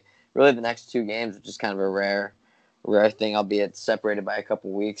hopefully, really the next 2 games, which is kind of a rare thing, albeit separated by a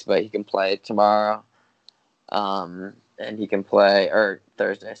couple weeks, but he can play tomorrow. And he can play, or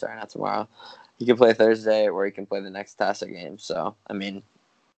Thursday, sorry, not tomorrow. He can play Thursday, or he can play the next Tassa game. So, I mean,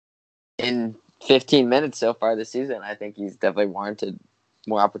 in 15 minutes so far this season, I think he's definitely warranted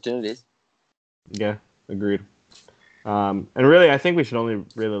more opportunities. Yeah, agreed. And really, I think we should only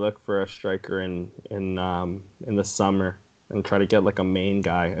really look for a striker in the summer and try to get a main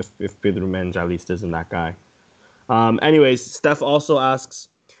guy if Pedro Mendes at least isn't that guy. Anyways, Steph also asks,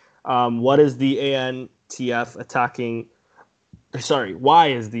 what is the ANTF attacking? Sorry, why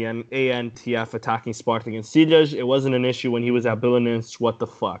is the ANTF attacking Sporting and Sijas? It wasn't an issue when he was at Belenenses. What the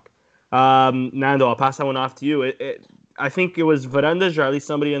fuck? Nando, I'll pass that one off to you. I think it was Varandas, or at least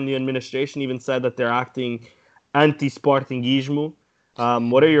somebody in the administration even said that they're acting anti-Sportingismo.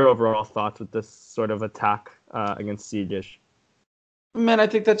 What are your overall thoughts with this sort of attack against Sijas? Man, I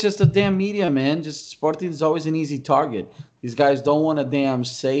think that's just a damn media, man. Just Sporting is always an easy target. These guys don't want to damn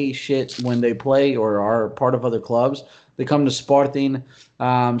say shit when they play or are part of other clubs. They come to Sporting,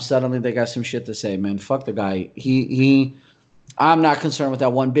 suddenly they got some shit to say, man. Fuck the guy. I'm not concerned with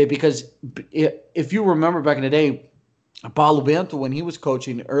that one bit, because if you remember back in the day, Paulo Bento, when he was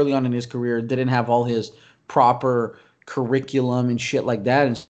coaching early on in his career, didn't have all his proper curriculum and shit like that.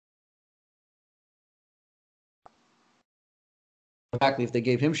 And exactly if they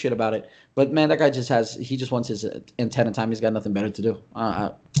gave him shit about it. But man, that guy he just wants his antenna time. He's got nothing better to do.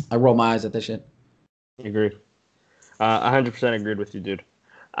 I roll my eyes at that shit. Agreed. 100% agreed with you, dude.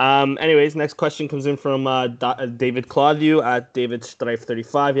 Anyways, next question comes in from David Claudio at David Strife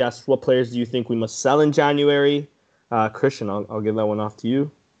 35. He asks, what players do you think we must sell in January? Christian, I'll give that one off to you.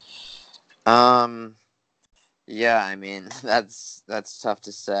 Yeah, I mean, that's tough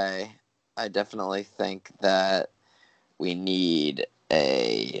to say. I definitely think that we need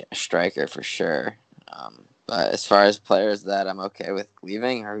a striker for sure. But as far as players that I'm okay with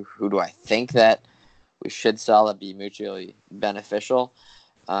leaving, or who do I think that we should sell that be mutually beneficial?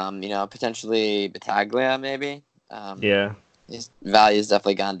 Potentially Battaglia, maybe. Yeah. His value's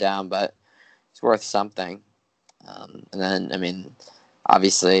definitely gone down, but it's worth something. And then, I mean,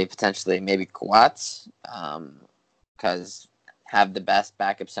 obviously, potentially maybe Coates, because have the best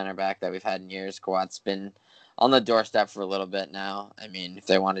backup center back that we've had in years. Coates been on the doorstep for a little bit now. I mean, if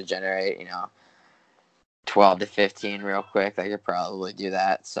they want to generate, 12 to 15 real quick, they could probably do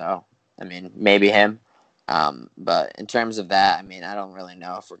that. So, I mean, maybe him. But in terms of that, I mean, I don't really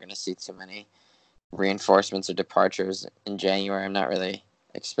know if we're going to see too many reinforcements or departures in January. I'm not really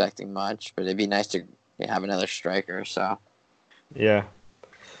expecting much, but it'd be nice to have another striker. So, yeah.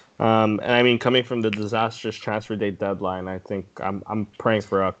 And I mean, coming from the disastrous transfer date deadline, I think I'm praying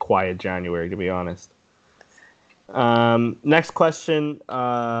for a quiet January, to be honest. Next question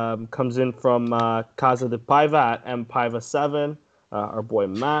comes in from Casa de Paiva at mpaiva7, our boy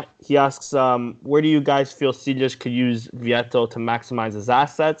Matt. He asks, where do you guys feel Silic could use Vietto to maximize his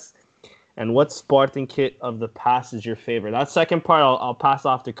assets? And what Spartan kit of the past is your favorite? That second part I'll pass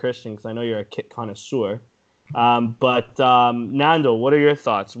off to Christian because I know you're a kit connoisseur. But Nando, what are your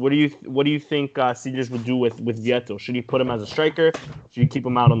thoughts? What do you think Silic would do with Vietto? Should he put him as a striker? Should you keep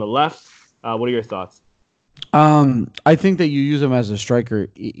him out on the left? What are your thoughts? I think that you use him as a striker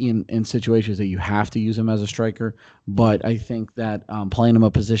in situations that you have to use him as a striker. But I think that playing him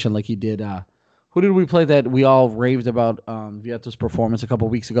a position like he did. Who did we play that we all raved about Vietto's performance a couple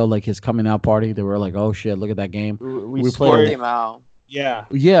weeks ago? Like his coming out party. They were like, "Oh shit, look at that game." We played him out. Yeah.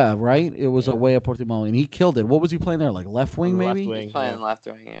 Yeah, right? It was away at Portimao, and he killed it. What was he playing there? Like left wing, maybe? Left wing, he's playing left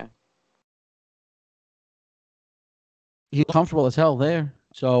wing, yeah. He's comfortable as hell there.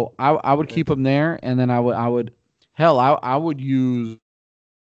 So I would keep him there, and then I would use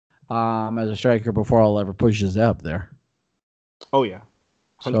as a striker before I'll ever push his up there. Oh yeah.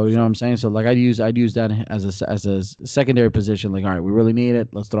 100%. So you know what I'm saying? So like I'd use that as a secondary position. Like, all right, we really need it.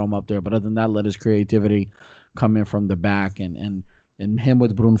 Let's throw him up there. But other than that, let his creativity come in from the back, and him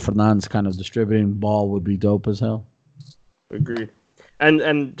with Bruno Fernandes kind of distributing ball would be dope as hell. Agreed.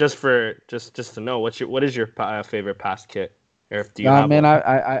 And just to know, what is your favorite past kit? Or if do you have man, one?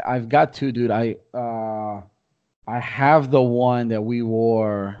 I've got two, dude. I have the one that we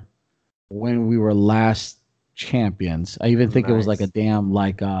wore when we were last champions. I even think it was like a damn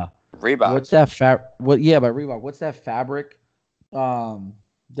Reebok. What's that by Reebok. What's that fabric?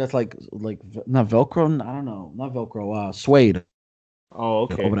 That's like not Velcro. I don't know, not Velcro. Suede. Oh,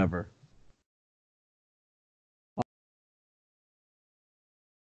 okay. Or whatever.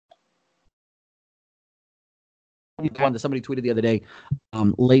 One that somebody tweeted the other day,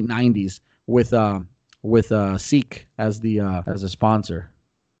 late '90s with Seek as a sponsor.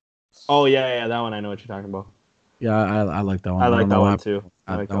 Oh yeah, that one I know what you're talking about. Yeah, I like that one. I like that one too.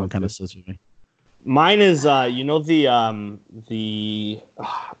 That one kind of sits with me. Mine is the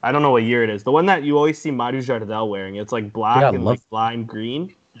I don't know what year it is. The one that you always see Mario Jardel wearing. It's like black and like lime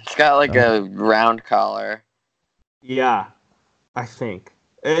green. It's got like a round collar. Yeah, I think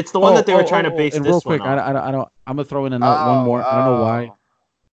it's the one that they were trying to base this real quick, one on. I don't. I'm gonna throw in one more. I don't know why,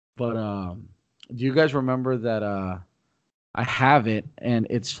 but do you guys remember that? I have it, and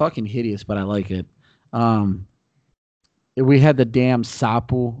it's fucking hideous, but I like it. We had the damn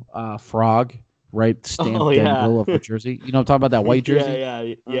Sapu frog, right? Stamped in the middle of our jersey. You know, I'm talking about that white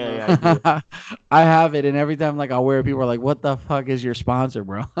jersey. Yeah. I have it, and every time I wear it, people are like, "What the fuck is your sponsor,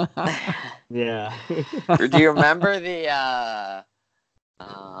 bro?" Yeah. Do you remember the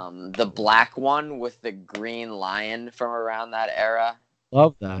black one with the green lion from around that era?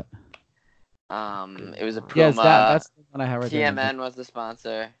 Love that. It was a Puma. Yes, that's the one I have right there. TMN was the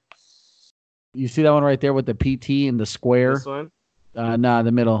sponsor. You see that one right there with the PT in the square? This one?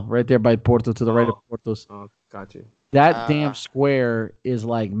 The middle, right there by Porto, to the right of Porto's. Oh, got you. That damn square is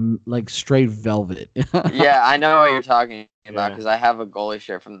like straight velvet. Yeah, I know what you're talking about because I have a goalie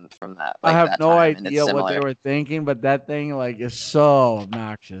shirt from that. I have no idea what they were thinking, but that thing is so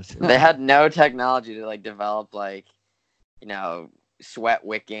obnoxious. They had no technology to develop sweat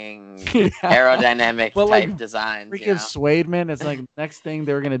wicking, aerodynamic type like, designs. Freaking suede, man. It's like next thing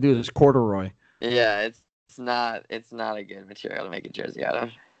they're gonna do is corduroy. Yeah, it's not a good material to make a jersey out of.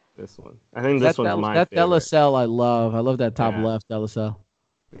 This one, I think this one's my favorite. That Delasell, I love that top left Delasell.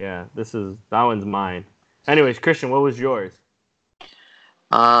 Yeah, that one's mine. Anyways, Christian, what was yours?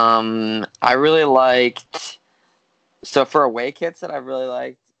 I really liked. So for away kits that I really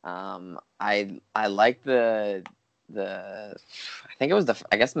liked, I liked the I think it was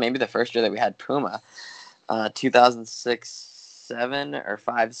I guess maybe the first year that we had Puma, 2006-07 or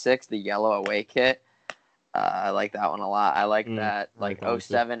 5-6, the yellow away kit. I like that one a lot. I like that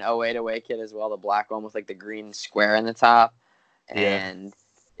 07-08 away kit as well, the black one with like the green square in the top, and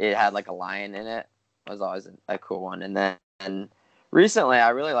it had like a lion in it. It was always a cool one. And then recently,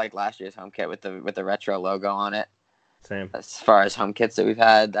 I really liked last year's home kit with the retro logo on it. Same. As far as home kits that we've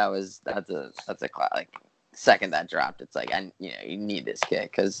had, that's a like second that dropped. It's like you need this kit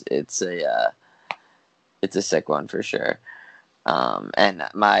because it's a sick one for sure. And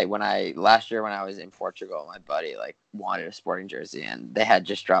last year when I was in Portugal, my buddy like wanted a sporting jersey and they had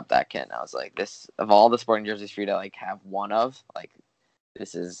just dropped that kit, and I was like, this of all the sporting jerseys for you to like have one of, like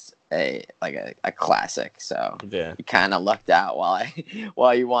this is a classic. So you kind of lucked out while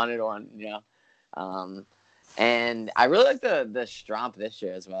you wanted one, and I really like the Stromp this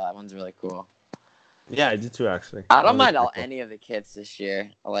year as well. That one's really cool. Yeah, I did too, actually. I don't mind any of the kits this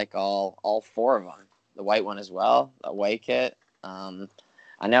year. I like all four of them. The white one as well, the white kit. I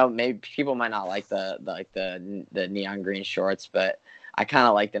know maybe people might not like the neon green shorts, but I kind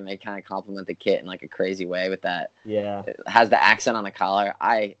of like them. They kind of complement the kit in like a crazy way with that. Yeah, it has the accent on the collar.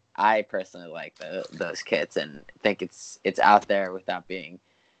 I personally like those kits and think it's out there without being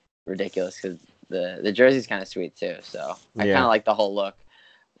ridiculous because the jersey's kind of sweet too. So I kind of like the whole look.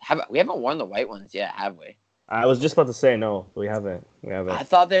 We haven't worn the white ones yet, have we? I was just about to say no, we haven't. I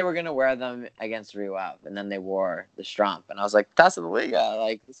thought they were gonna wear them against Rio Ave, and then they wore the Stromp, and I was like, "Taça da Liga,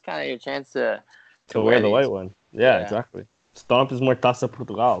 like it's kind of your chance to wear the white one." Yeah, exactly. Stromp is more Taça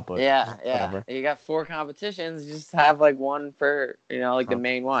Portugal, but whatever. You got 4 competitions, you just have like one for the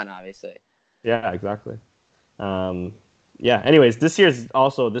main one, obviously. Yeah, exactly. Anyways, this year's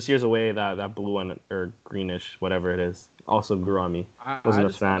away that blue one or greenish, whatever it is, also grew on me. Wasn't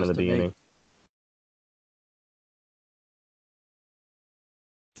a fan in the beginning.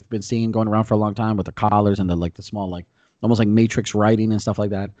 Been seeing going around for a long time with the collars and the small almost like matrix writing and stuff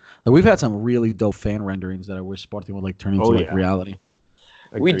like that. Like we've had some really dope fan renderings that I wish Sporting would turn into reality.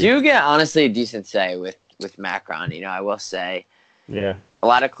 Agreed. We do get honestly a decent say with Macron. I will say. Yeah. A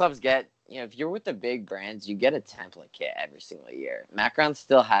lot of clubs get if you're with the big brands, you get a template kit every single year. Macron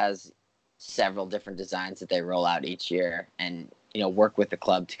still has several different designs that they roll out each year, and work with the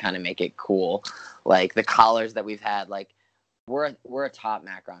club to kind of make it cool. Like the collars that we've had, like. We're a top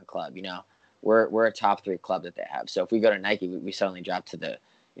Macron club, we're a top 3 club that they have. So if we go to Nike, we suddenly drop to the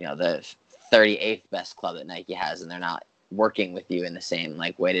 38th best club that Nike has, and they're not working with you in the same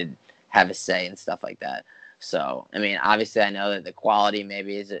way to have a say and stuff like that. So I mean, obviously, I know that the quality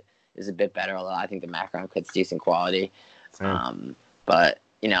maybe is a bit better, although I think the Macron kit's decent quality. But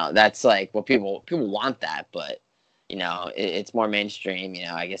that's well, people want that, but it's more mainstream.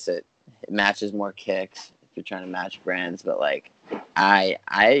 I guess it matches more kicks. If you're trying to match brands, but I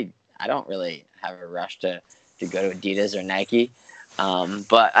don't really have a rush to go to Adidas or Nike,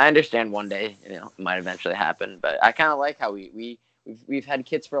 but I understand one day it might eventually happen. But I kind of like how we've had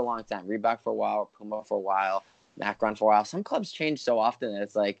kits for a long time, Reebok for a while, Puma for a while, Macron for a while. Some clubs change so often that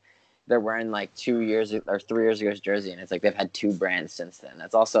it's they're wearing 2 years or 3 years ago's jersey, and it's they've had 2 brands since then.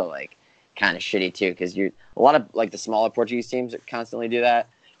 That's also kind of shitty too, because a lot of the smaller Portuguese teams constantly do that.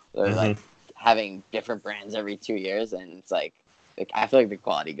 They're having different brands every 2 years, and it's I feel like the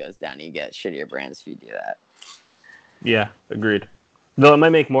quality goes down and you get shittier brands if you do that. Yeah, agreed. Though it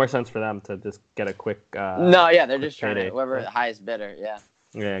might make more sense for them to just get a quick they're just trying to whoever the highest bidder. Yeah,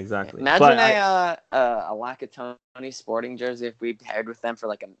 exactly. Imagine a Lacatoni Sporting jersey if we paired with them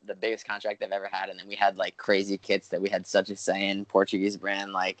for the biggest contract they've ever had, and then we had crazy kits that we had such a say in, Portuguese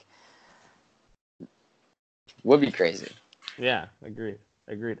brand, would be crazy. Yeah, agreed.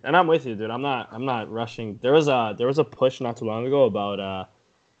 And I'm with you, dude. I'm not rushing. There was a push not too long ago about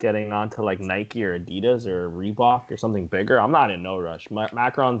getting onto Nike or Adidas or Reebok or something bigger. I'm not in no rush.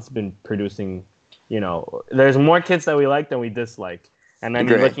 Macron's been producing, there's more kits that we like than we dislike. And then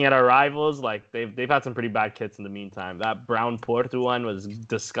you're looking at our rivals, they've had some pretty bad kits in the meantime. That brown Porto one was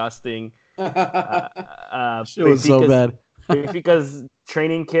disgusting. It was so bad. Because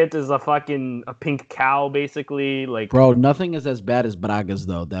training kit is a pink cow, basically. Bro, nothing is as bad as Braga's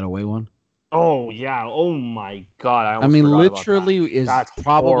though. That away one. Oh yeah. Oh my God. I mean, literally is That's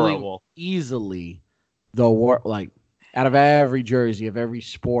probably horrible. easily the like out of every jersey of every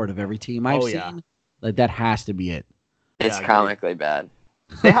sport of every team I've seen, like that has to be it. It's comically bad.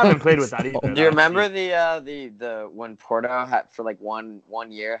 They haven't played with that either. Do you remember the when Porto had for like one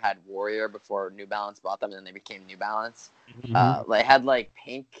year had Warrior before New Balance bought them and then they became New Balance? Mm-hmm. They had like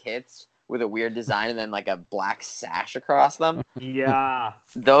pink kits with a weird design and then like a black sash across them. Yeah.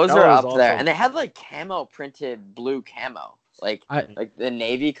 Those are up there. And they had like camo printed blue camo. Like the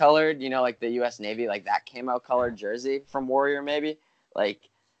navy colored, like the US Navy, like that camo colored jersey from Warrior maybe. Like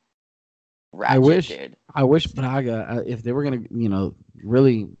ratchet, I wish Braga, if they were gonna,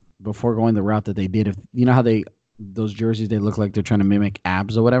 really before going the route that they did, if you know how those jerseys they look like they're trying to mimic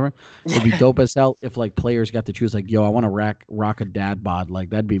abs or whatever, it'd be dope as hell if like players got to choose like, yo, I want to rock a dad bod,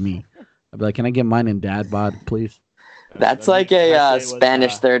 like that'd be me. I'd be like, can I get mine in dad bod, please? That's like a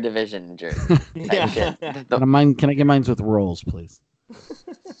Spanish third division jersey. Yeah. Can I get mine with rolls, please?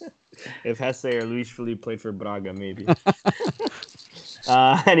 If Hesse or Luis Felipe played for Braga, maybe.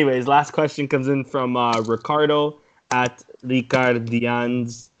 Anyways, last question comes in from Ricardo at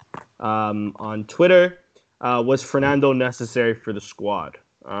Ricardians on Twitter. Was Fernando necessary for the squad?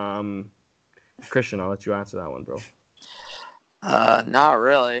 Christian, I'll let you answer that one, bro. Not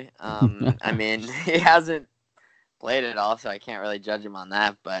really. I mean, he hasn't played at all, so I can't really judge him on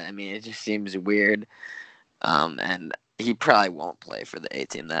that. But I mean, it just seems weird. And he probably won't play for the A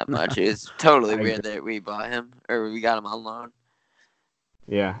team that much. It's totally weird that we bought him or we got him on loan.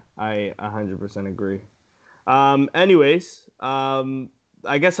 Yeah, I 100% agree. Anyways,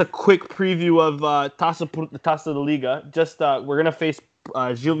 I guess a quick preview of Taça da Liga. Just we're gonna face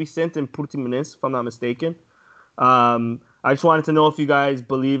Gil Vicente and Portimonense, if I'm not mistaken. I just wanted to know if you guys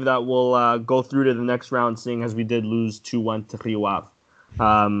believe that we'll go through to the next round, seeing as we did lose 2-1 to Rio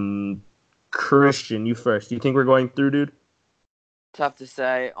Ave. Christian, you first. Do you think we're going through, dude? Tough to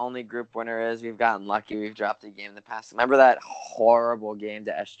say. Only group winner is we've gotten lucky. We've dropped a game in the past. Remember that horrible game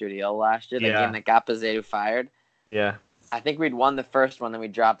to Estoril last year? The game that got Pizarro fired? Yeah. I think we'd won the first one, then we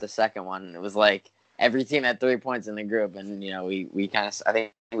dropped the second one. It was like every team had 3 points in the group, and we kind of, I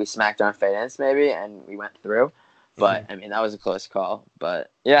think we smacked on Feirense maybe, and we went through. But I mean, that was a close call.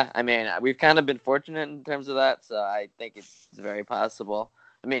 But yeah, I mean, we've kind of been fortunate in terms of that, so I think it's very possible.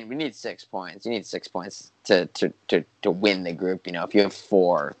 I mean, we need 6 points. You need 6 points to win the group. If you have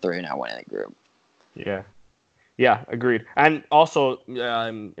 4 3, you're not winning the group. Yeah, agreed. And also,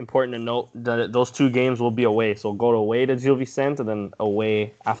 important to note that those 2 games will be away. So we'll go away to Gil Vicente, and then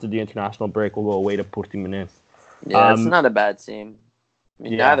away after the international break, we'll go away to Portimonense. Yeah, it's not a bad team. I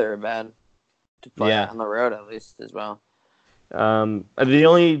mean, neither are bad. To play on the road, at least, as well. The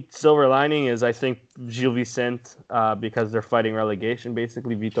only silver lining is I think Gil Vicente, because they're fighting relegation,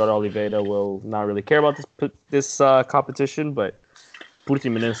 basically, Vitor Oliveira will not really care about this competition, but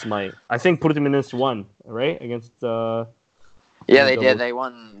Portimonense might. I think Portimonense won, right? Against yeah, they did. They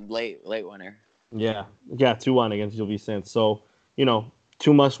won late winner. Yeah, 2-1 against Gil Vicente. So,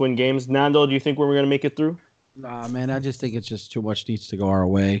 2 must-win games. Nando, do you think we're going to make it through? Nah, man, I just think it's just too much needs to go our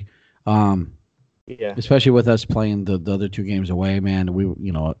way. Yeah. Especially with us playing the other 2 games away, man. We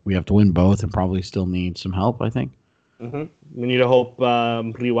have to win both and probably still need some help, I think. Mm-hmm. We need to hope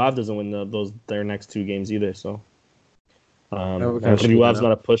Rio Ave doesn't win their next 2 games either. So Rio Ave's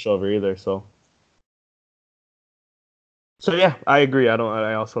not a pushover either. So yeah, I agree.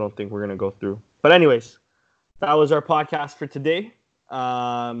 I also don't think we're gonna go through. But anyways, that was our podcast for today.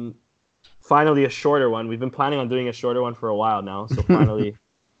 Finally, a shorter one. We've been planning on doing a shorter one for a while now, so finally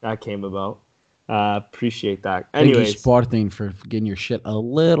that came about. Appreciate that. Anyways, thank you, Sporting, for getting your shit a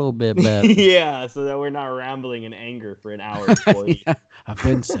little bit better. Yeah, so that we're not rambling in anger for an hour before a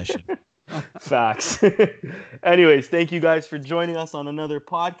binge session. Facts. Anyways, thank you guys for joining us on another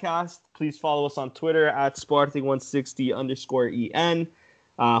podcast. Please follow us on Twitter at Sporting160_EN.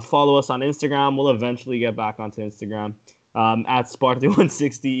 Follow us on Instagram. We'll eventually get back onto Instagram at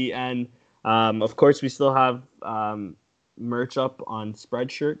Sporting160EN. Of course, we still have merch up on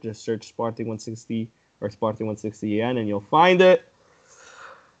Spreadshirt. Just search Sporting160 or Sporting160EN and you'll find it.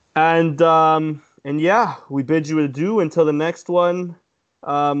 And yeah, we bid you adieu until the next one.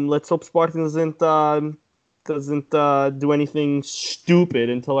 Let's hope Sporting doesn't do anything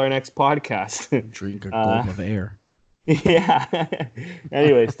stupid until our next podcast. Drink a gulp of air. Yeah.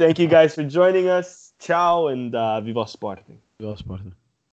 Anyways, thank you guys for joining us. Ciao and viva Sporting. Viva Sporting.